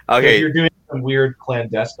 Okay. If you're doing some weird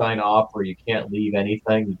clandestine op where you can't leave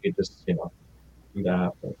anything, you could just, do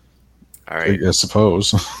that. But... All right. I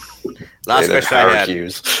suppose. Last question I had.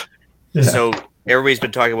 Yeah. So everybody's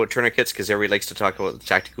been talking about tourniquets because everybody likes to talk about the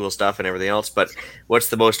tactical stuff and everything else. But what's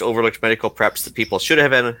the most overlooked medical preps that people should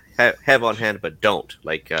have on hand but don't,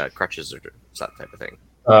 like crutches or that type of thing?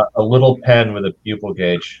 A little pen with a pupil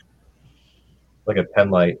gauge, like a pen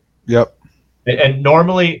light. Yep. And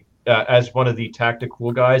normally, as one of the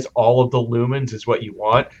tactical guys, all of the lumens is what you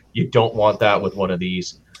want. You don't want that with one of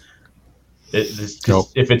these. If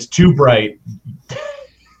it's too bright,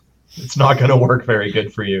 it's not going to work very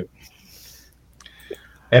good for you.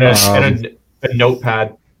 And a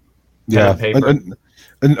notepad. Yeah, paper.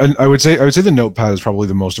 And I would say the notepad is probably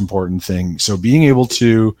the most important thing. So being able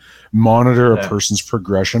to monitor a person's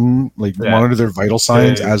progression, monitor their vital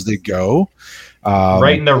signs as they go,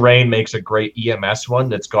 Right in the Rain makes a great EMS one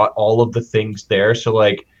that's got all of the things there. So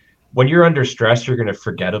like when you're under stress, you're going to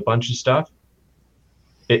forget a bunch of stuff.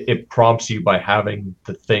 It prompts you by having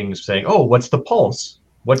the things saying, oh, what's the pulse?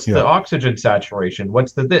 What's the oxygen saturation?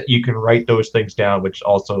 What's the you can write those things down, which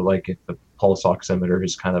also, like, if the pulse oximeter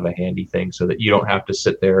is kind of a handy thing so that you don't have to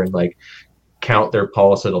sit there and like count their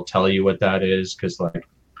pulse. It'll tell you what that is, because like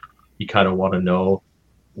you kind of want to know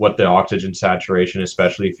what the oxygen saturation,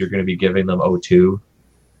 especially if you're going to be giving them O2.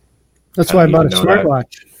 That's why I bought a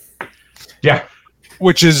smartwatch. Yeah.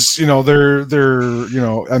 Which is, they're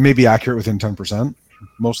maybe accurate within 10%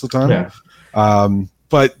 most of the time. Yeah.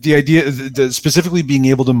 But the idea, specifically being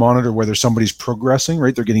able to monitor whether somebody's progressing,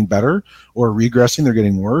 right? They're getting better, or regressing, they're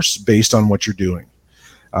getting worse based on what you're doing.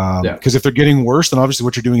 Because if they're getting worse, then obviously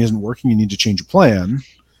what you're doing isn't working. You need to change your plan.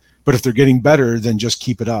 But if they're getting better, then just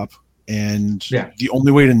keep it up. And the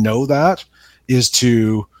only way to know that is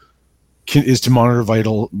to monitor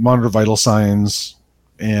vital signs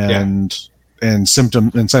and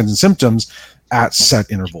symptoms and symptoms at set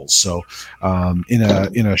intervals. So in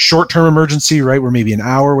a short-term emergency, right, where maybe an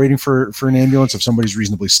hour waiting for an ambulance, if somebody's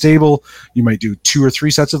reasonably stable, you might do 2 or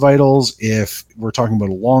 3 sets of vitals. If we're talking about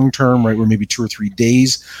a long-term, right, where maybe 2 or 3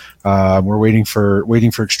 days, we're waiting for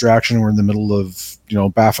extraction, we're in the middle of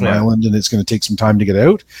Baffin Island, and it's going to take some time to get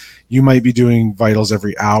out, you might be doing vitals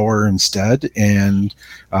every hour instead. And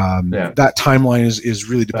that timeline is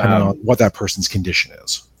really dependent on what that person's condition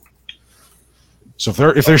is. So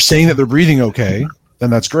if they're saying that they're breathing okay,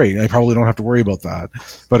 then that's great. I probably don't have to worry about that.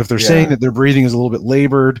 But if they're saying that their breathing is a little bit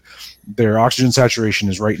labored, their oxygen saturation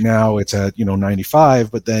is right now it's at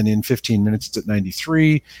 95, but then in 15 minutes it's at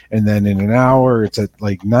 93, and then in an hour it's at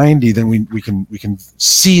like 90, then we can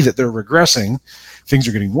see that they're regressing, things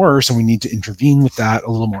are getting worse, and we need to intervene with that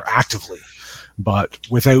a little more actively. But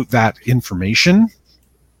without that information,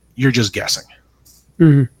 you're just guessing.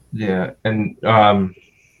 Mm-hmm. Yeah, and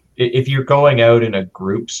if you're going out in a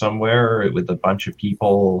group somewhere with a bunch of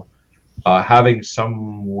people, having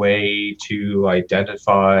some way to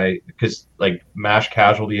identify, because like mass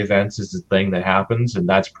casualty events is the thing that happens, and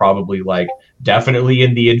that's probably like definitely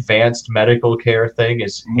in the advanced medical care thing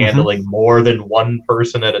is handling more than one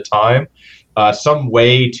person at a time. Some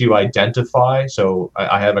way to identify. So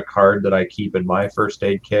I have a card that I keep in my first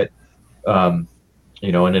aid kit, and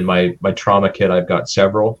in my trauma kit I've got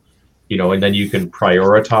several. And then you can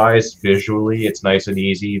prioritize visually. It's nice and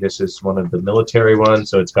easy. This is one of the military ones,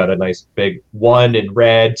 so it's got a nice big 1 in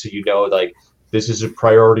red, so like this is a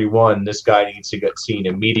priority 1. This guy needs to get seen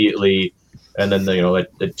immediately. And then a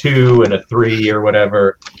 2 and a 3 or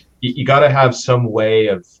whatever. You got to have some way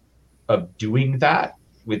of doing that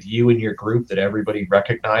with you and your group that everybody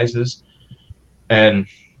recognizes, and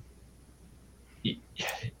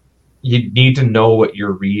you need to know what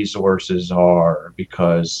your resources are,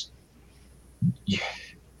 because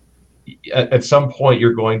at some point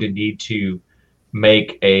you're going to need to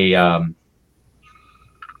make a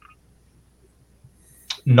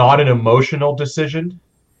not an emotional decision,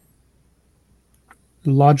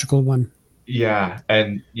 logical one.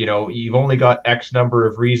 And you've only got X number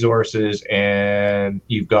of resources and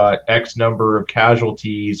you've got X number of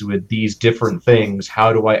casualties with these different things.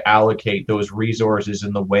 How do I allocate those resources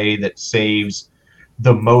in the way that saves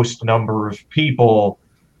the most number of people?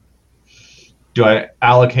 Do I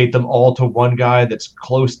allocate them all to one guy that's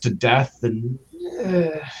close to death and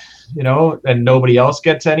and nobody else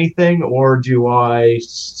gets anything? Or do I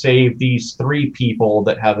save these 3 people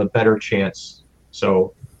that have a better chance?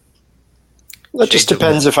 So that just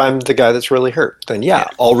depends. If I'm the guy that's really hurt, then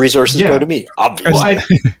all resources go to me, obviously.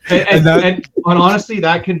 Well, and honestly,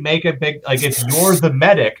 that can make a big, like, if you're the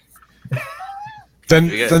medic, then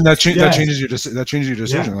that changes your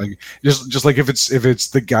decision. Like just like if it's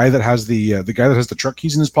the guy that has the guy that has the truck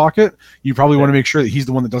keys in his pocket, you probably want to make sure that he's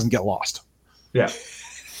the one that doesn't get lost. Yeah.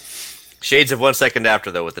 Shades of 1 second after,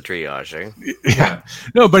 though, with the triaging. Yeah.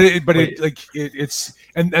 No, but it's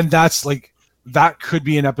that's like, that could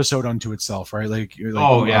be an episode unto itself, right?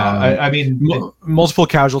 I mean, multiple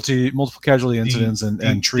casualty incidents and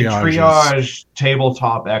triage. The triage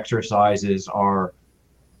tabletop exercises are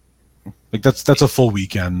like that's a full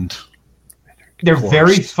weekend. They're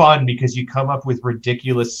very fun because you come up with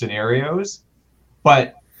ridiculous scenarios,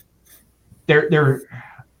 but they're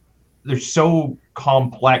so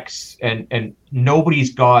complex and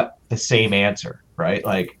nobody's got the same answer, right?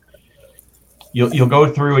 Like you'll go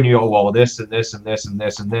through and you go, well, this and this and this and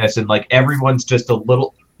this and this, and like everyone's just a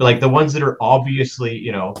little, like the ones that are obviously,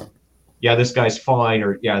 this guy's fine,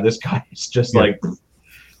 or this guy is just like,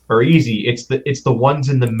 or easy. It's the ones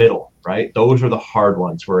in the middle, right? Those are the hard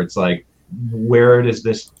ones where it's like where does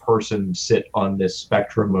this person sit on this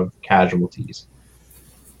spectrum of casualties?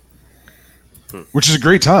 Which is a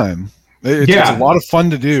great time. It's a lot of fun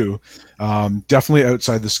to do. Definitely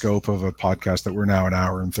outside the scope of a podcast that we're now an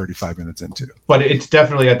hour and 35 minutes into. But it's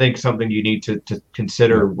definitely, I think, something you need to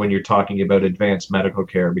consider when you're talking about advanced medical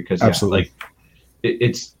care, because Absolutely.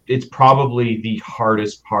 It's probably the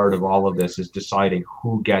hardest part of all of this is deciding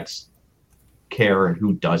who gets care and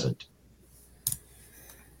who doesn't.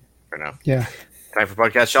 For now. Yeah. Time for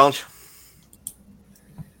podcast challenge.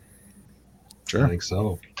 Sure. I think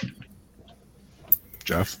so.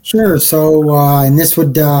 Jeff? Sure. So, and this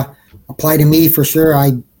would apply to me for sure.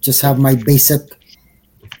 I just have my basic,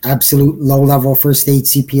 absolute low-level first aid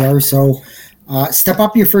CPR. So, step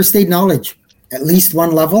up your first aid knowledge, at least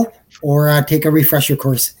one level, or take a refresher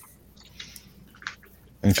course.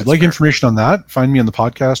 And if you'd like information on that, find me on the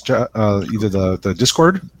podcast, either the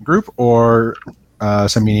Discord group or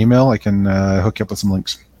send me an email. I can hook you up with some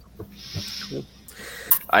links.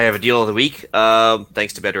 I have a deal of the week.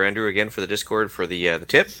 Thanks to Better Andrew again for the Discord for the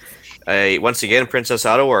tip. Once again, Princess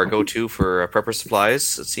Auto, our go-to for prepper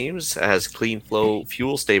supplies, it seems, has Clean Flow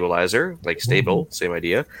Fuel Stabilizer, like stable, same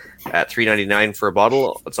idea, at $3.99 for a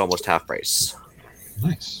bottle. It's almost half price.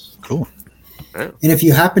 Nice. Cool. And if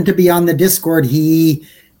you happen to be on the Discord, he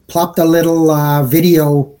plopped a little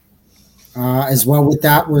video as well with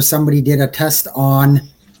that, where somebody did a test on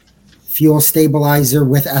fuel stabilizer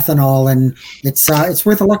with ethanol, and it's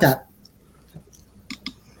worth a look at.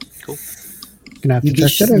 Cool. Gonna have to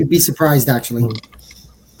check that out. You'd be surprised, actually.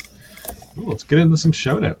 Cool, let's get into some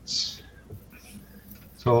shout outs.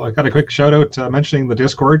 So I got a quick shout out mentioning the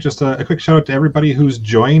Discord. Just a quick shout out to everybody who's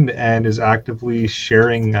joined and is actively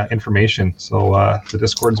sharing information. So the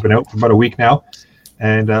Discord's been out for about a week now,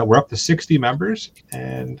 and we're up to 60 members,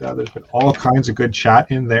 and there's been all kinds of good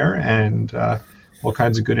chat in there, and all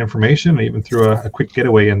kinds of good information. I even threw a quick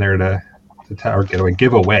getaway in there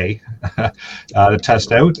giveaway to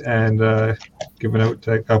test out, and giving out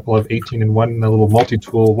a couple of 18-in-1 little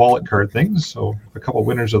multi-tool wallet card things. So a couple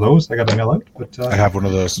winners of those I got to mail out. But I have one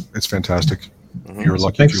of those. It's fantastic. You were So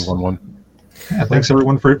lucky if you won one. Yeah, thanks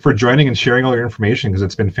everyone for joining and sharing all your information, because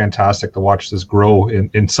it's been fantastic to watch this grow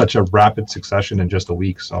in such a rapid succession in just a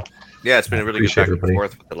week. So Yeah, it's been a really good Appreciate back and everybody.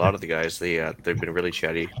 forth with a lot of the guys. They've been really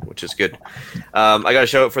chatty, which is good. I got a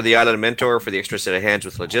shout out for the Island Mentor for the extra set of hands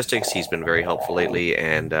with logistics. He's been very helpful lately,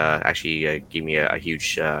 and actually gave me a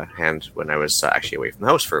huge hand when I was actually away from the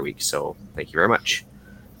house for a week. So thank you very much.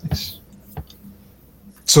 nice.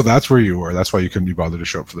 So that's where you were. That's why you couldn't be bothered to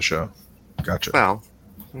show up for the show. Gotcha. Well,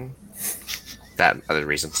 that and other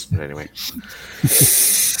reasons. But anyway,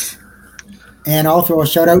 And I'll throw a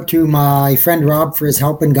shout out to my friend Rob for his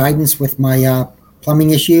help and guidance with my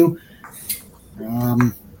plumbing issue.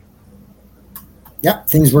 Yeah,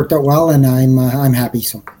 things worked out well, and I'm happy.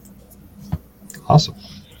 So Awesome.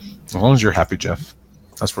 As long as you're happy, Jeff.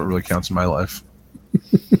 That's what really counts in my life.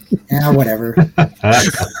 yeah, whatever.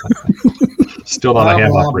 Still not a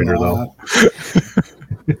hand operator though.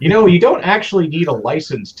 You know, you don't actually need a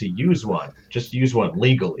license to use one. Just use one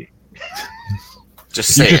legally.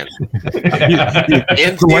 just saying.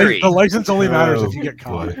 In theory, The license only matters if you get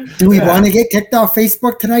caught. Do we want to get kicked off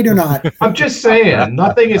Facebook tonight or not? I'm just saying,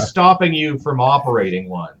 nothing is stopping you from operating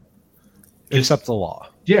one. Except the law.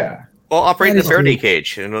 Yeah. well, operate That the is Faraday true.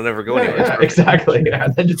 cage, and it'll never go Yeah, anywhere. yeah, exactly. Yeah,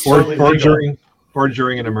 then it's Or, totally or legal.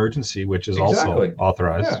 during an emergency, which is Exactly. also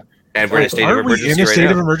authorized. Yeah. And we're in a state of Aren't we emergency in a right state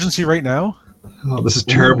now. of emergency right now? Oh, this is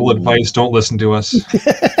terrible advice. Don't listen to us.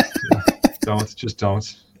 Just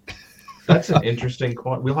don't. That's an interesting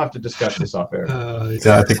point. We'll have to discuss this off air.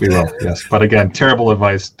 Yeah, I think we will. Yes, but again, terrible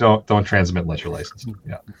advice. Don't transmit unless you're licensed.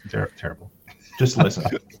 Yeah, terrible. Just listen.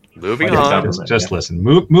 Moving Like it's on. government, Just yeah. listen.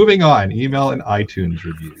 Moving on. Email and iTunes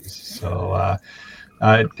reviews. So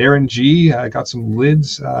Darren G got some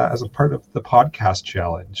lids as a part of the podcast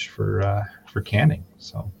challenge for canning.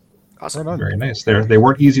 So Awesome. Right on. very nice. They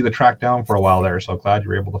weren't easy to track down for a while there. So glad you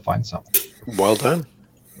were able to find some. Well done.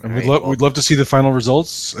 And Alright, we'd love to see the final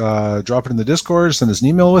results. Drop it in the Discord. Send us an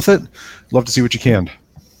email with it. Love to see what you can.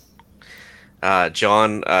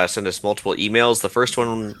 John sent us multiple emails. The first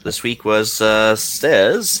one this week was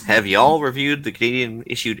says, "Have y'all reviewed the Canadian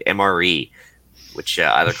issued MRE, which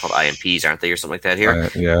either called IMPs, aren't they, or something like that here?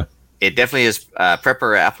 Yeah. It definitely is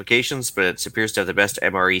prepper applications, but it appears to have the best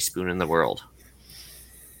MRE spoon in the world.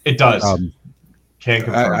 It does. I Can't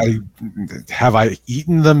confirm. have I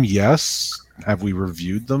eaten them? Yes. Have we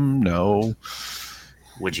reviewed them? No.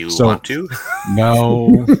 Would you So- want to?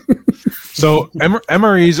 No. So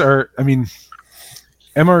MREs are. I mean,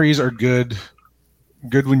 MREs are good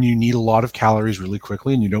good when you need a lot of calories really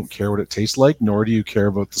quickly and you don't care what it tastes like, nor do you care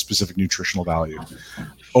about the specific nutritional value.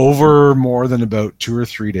 Over more than about 2 or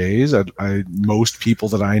 3 days, most people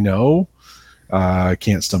that I know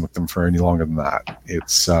can't stomach them for any longer than that.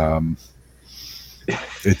 It's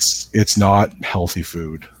not healthy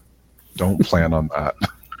food. Don't plan on that.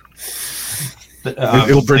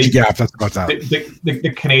 It'll bridge a gap. That's about that.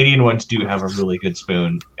 The Canadian ones do have a really good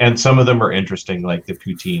spoon, and some of them are interesting, like the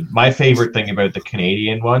poutine. My favorite thing about the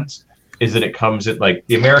Canadian ones is that it comes in, like,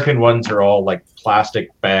 the American ones are all like plastic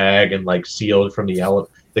bag and like sealed from the element.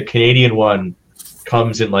 The Canadian one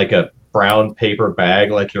comes in like a brown paper bag,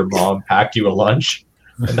 like your mom packed you a lunch,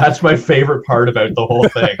 and that's my favorite part about the whole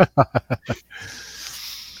thing.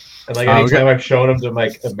 And like anytime I've shown them to my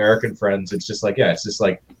American friends, it's just like, yeah, it's this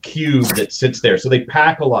like cube that sits there. So they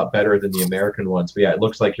pack a lot better than the American ones. But yeah, it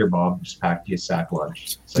looks like your mom just packed you a sack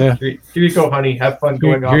lunch. So yeah. Here you go, honey. Have fun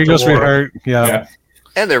going off. Here you to go, war. sweetheart. Yeah.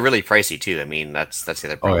 And they're really pricey too. I mean, that's the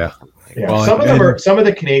other problem. Oh yeah. Yeah. Well, Some of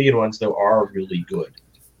the Canadian ones though are really good.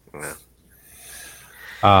 Yeah.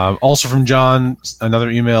 Also from John, another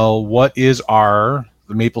email. What is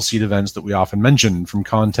the Maple Seed events that we often mention? From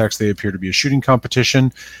context, they appear to be a shooting competition,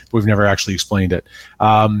 but we've never actually explained it.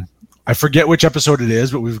 I forget which episode it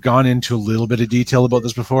is, but we've gone into a little bit of detail about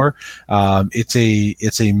this before. It's a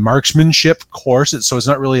marksmanship course. It's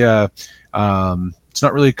not really a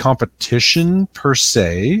competition per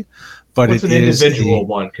se, but it's an individual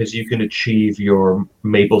one because you can achieve your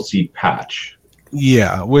Maple Seed patch.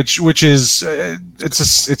 Yeah, which is it's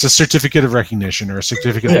a certificate of recognition or a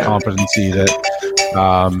certificate of competency that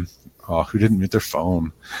who didn't mute their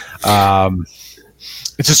phone?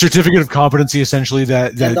 It's a certificate of competency essentially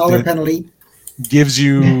that $10 penalty gives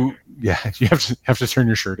you. Yeah, you have to turn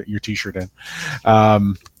your t-shirt in.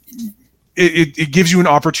 It gives you an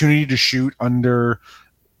opportunity to shoot under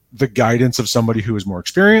the guidance of somebody who is more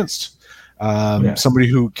experienced. Somebody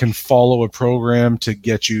who can follow a program to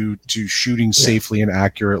get you to shooting safely and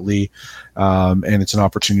accurately, and it's an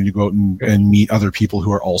opportunity to go out and meet other people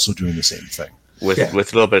who are also doing the same thing. With a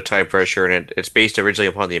little bit of time pressure, and it's based originally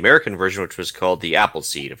upon the American version, which was called the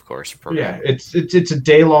Appleseed, of course. Program. Yeah, it's a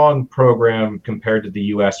day-long program compared to the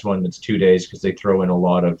U.S. one that's 2 days because they throw in a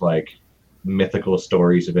lot of like mythical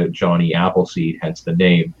stories about Johnny Appleseed, hence the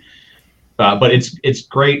name. But it's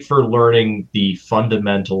great for learning the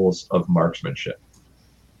fundamentals of marksmanship.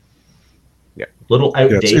 Yeah, little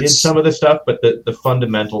outdated some of the stuff, but the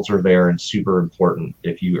fundamentals are there and super important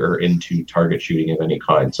if you are into target shooting of any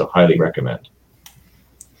kind. So highly recommend.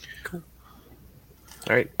 Cool.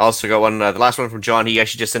 All right. Also got one. The last one from John. He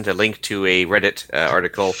actually just sent a link to a Reddit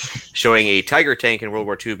article showing a Tiger tank in World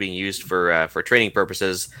War II being used for training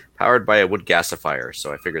purposes, powered by a wood gasifier.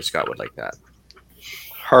 So I figured Scott would like that.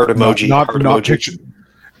 Heart emoji. Not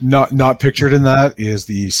pictured in that is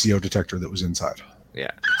the CO detector that was inside.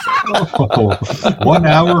 Yeah. So. 1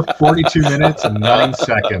 hour, 42 minutes, and 9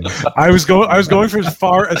 seconds. I was going for as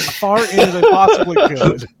far in as I possibly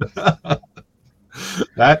could.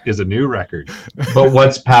 That is a new record. But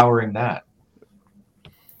what's powering that?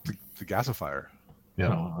 The gasifier.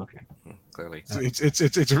 Yeah. Oh, okay. Clearly. It's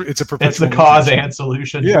a perpetual. It's the cause and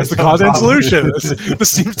solution. Yeah, it's the cause and solution. This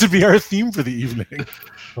seems to be our theme for the evening.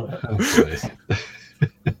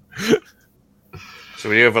 So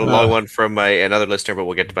we do have a long one from another listener, but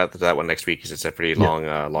we'll get to that one next week because it's a pretty long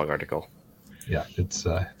article. Yeah, it's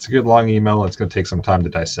a good long email. It's going to take some time to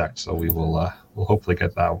dissect, so we will we'll hopefully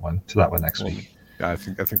get that one next week. Yeah, I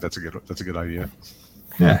think that's a good idea.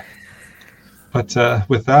 Yeah. But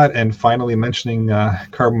with that, and finally mentioning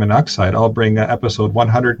carbon monoxide, I'll bring episode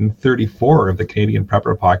 134 of the Canadian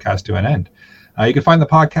Prepper podcast to an end. You can find the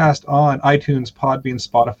podcast on iTunes, Podbean,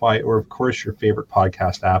 Spotify, or, of course, your favorite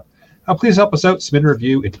podcast app. Please help us out. Submit a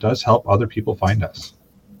review. It does help other people find us.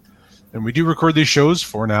 And we do record these shows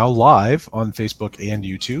for now live on Facebook and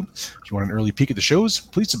YouTube. If you want an early peek at the shows,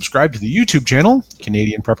 please subscribe to the YouTube channel,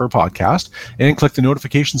 Canadian Prepper Podcast, and click the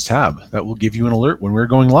notifications tab. That will give you an alert when we're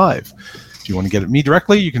going live. If you want to get at me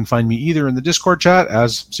directly, you can find me either in the Discord chat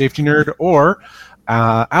as Safety Nerd or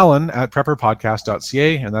Alan at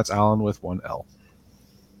prepperpodcast.ca, and that's Alan with 1 L.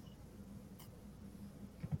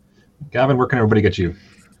 Gavin, where can everybody get you?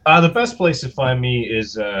 The best place to find me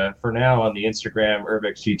is, for now, on the Instagram,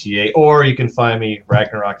 UrbexGTA, or you can find me,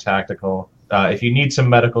 Ragnarok Tactical. If you need some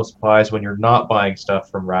medical supplies when you're not buying stuff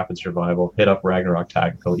from Rapid Survival, hit up Ragnarok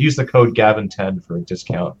Tactical. Use the code GAVIN10 for a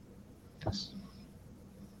discount.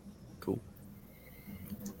 Cool.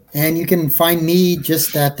 And you can find me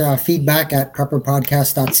just at feedback at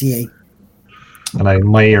prepperpodcast.ca. And I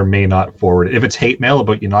may or may not forward it. If it's hate mail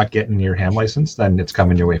about you not getting your ham license, then it's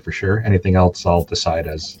coming your way for sure. Anything else, I'll decide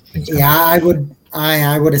as things come. Yeah, I would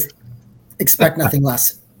I would expect nothing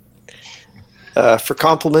less. For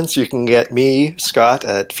compliments, you can get me, Scott,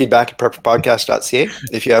 at feedback@prepperpodcast.ca.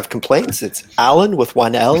 If you have complaints, it's Alan with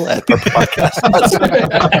one L at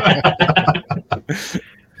prepperpodcast.ca.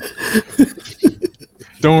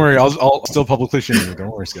 Don't worry, I'll still publicly shame you.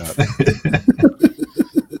 Don't worry, Scott.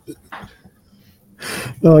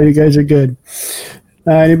 Oh, you guys are good.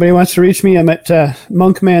 Anybody wants to reach me? I'm at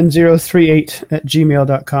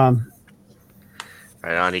monkman038@gmail.com.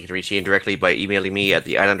 Right on. You can reach Ian directly by emailing me at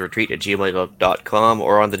theislandretreat@gmail.com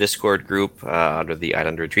or on the Discord group under the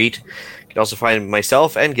Island Retreat. You can also find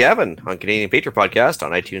myself and Gavin on Canadian Patriot Podcast on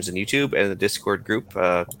iTunes and YouTube, and the Discord group,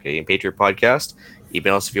 Canadian Patriot Podcast.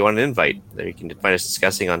 Email us if you want an invite. There you can find us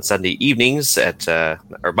discussing on Sunday evenings or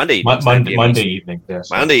Monday evenings. Monday evening, yes.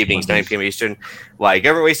 Monday evenings, 9 p.m. Eastern. Why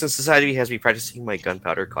Government Waste and Society has me practicing my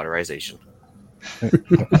gunpowder cauterization.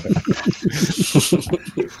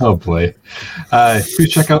 Oh boy. Please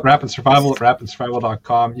check out Rapid Survival at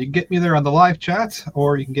rapidsurvival.com. You can get me there on the live chat,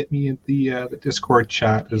 or you can get me in the Discord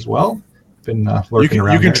chat as well. Been lurking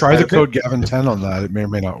around. You can there try the quite a bit. code Gavin10 on that. It may or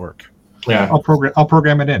may not work. Yeah. I'll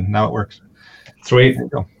program it in. Now it works. Sweet. There you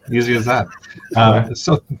go. Easy as that.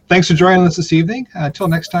 So thanks for joining us this evening. Until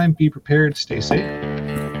next time, be prepared, stay safe.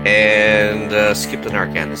 And skip the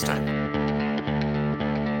Narcan this time.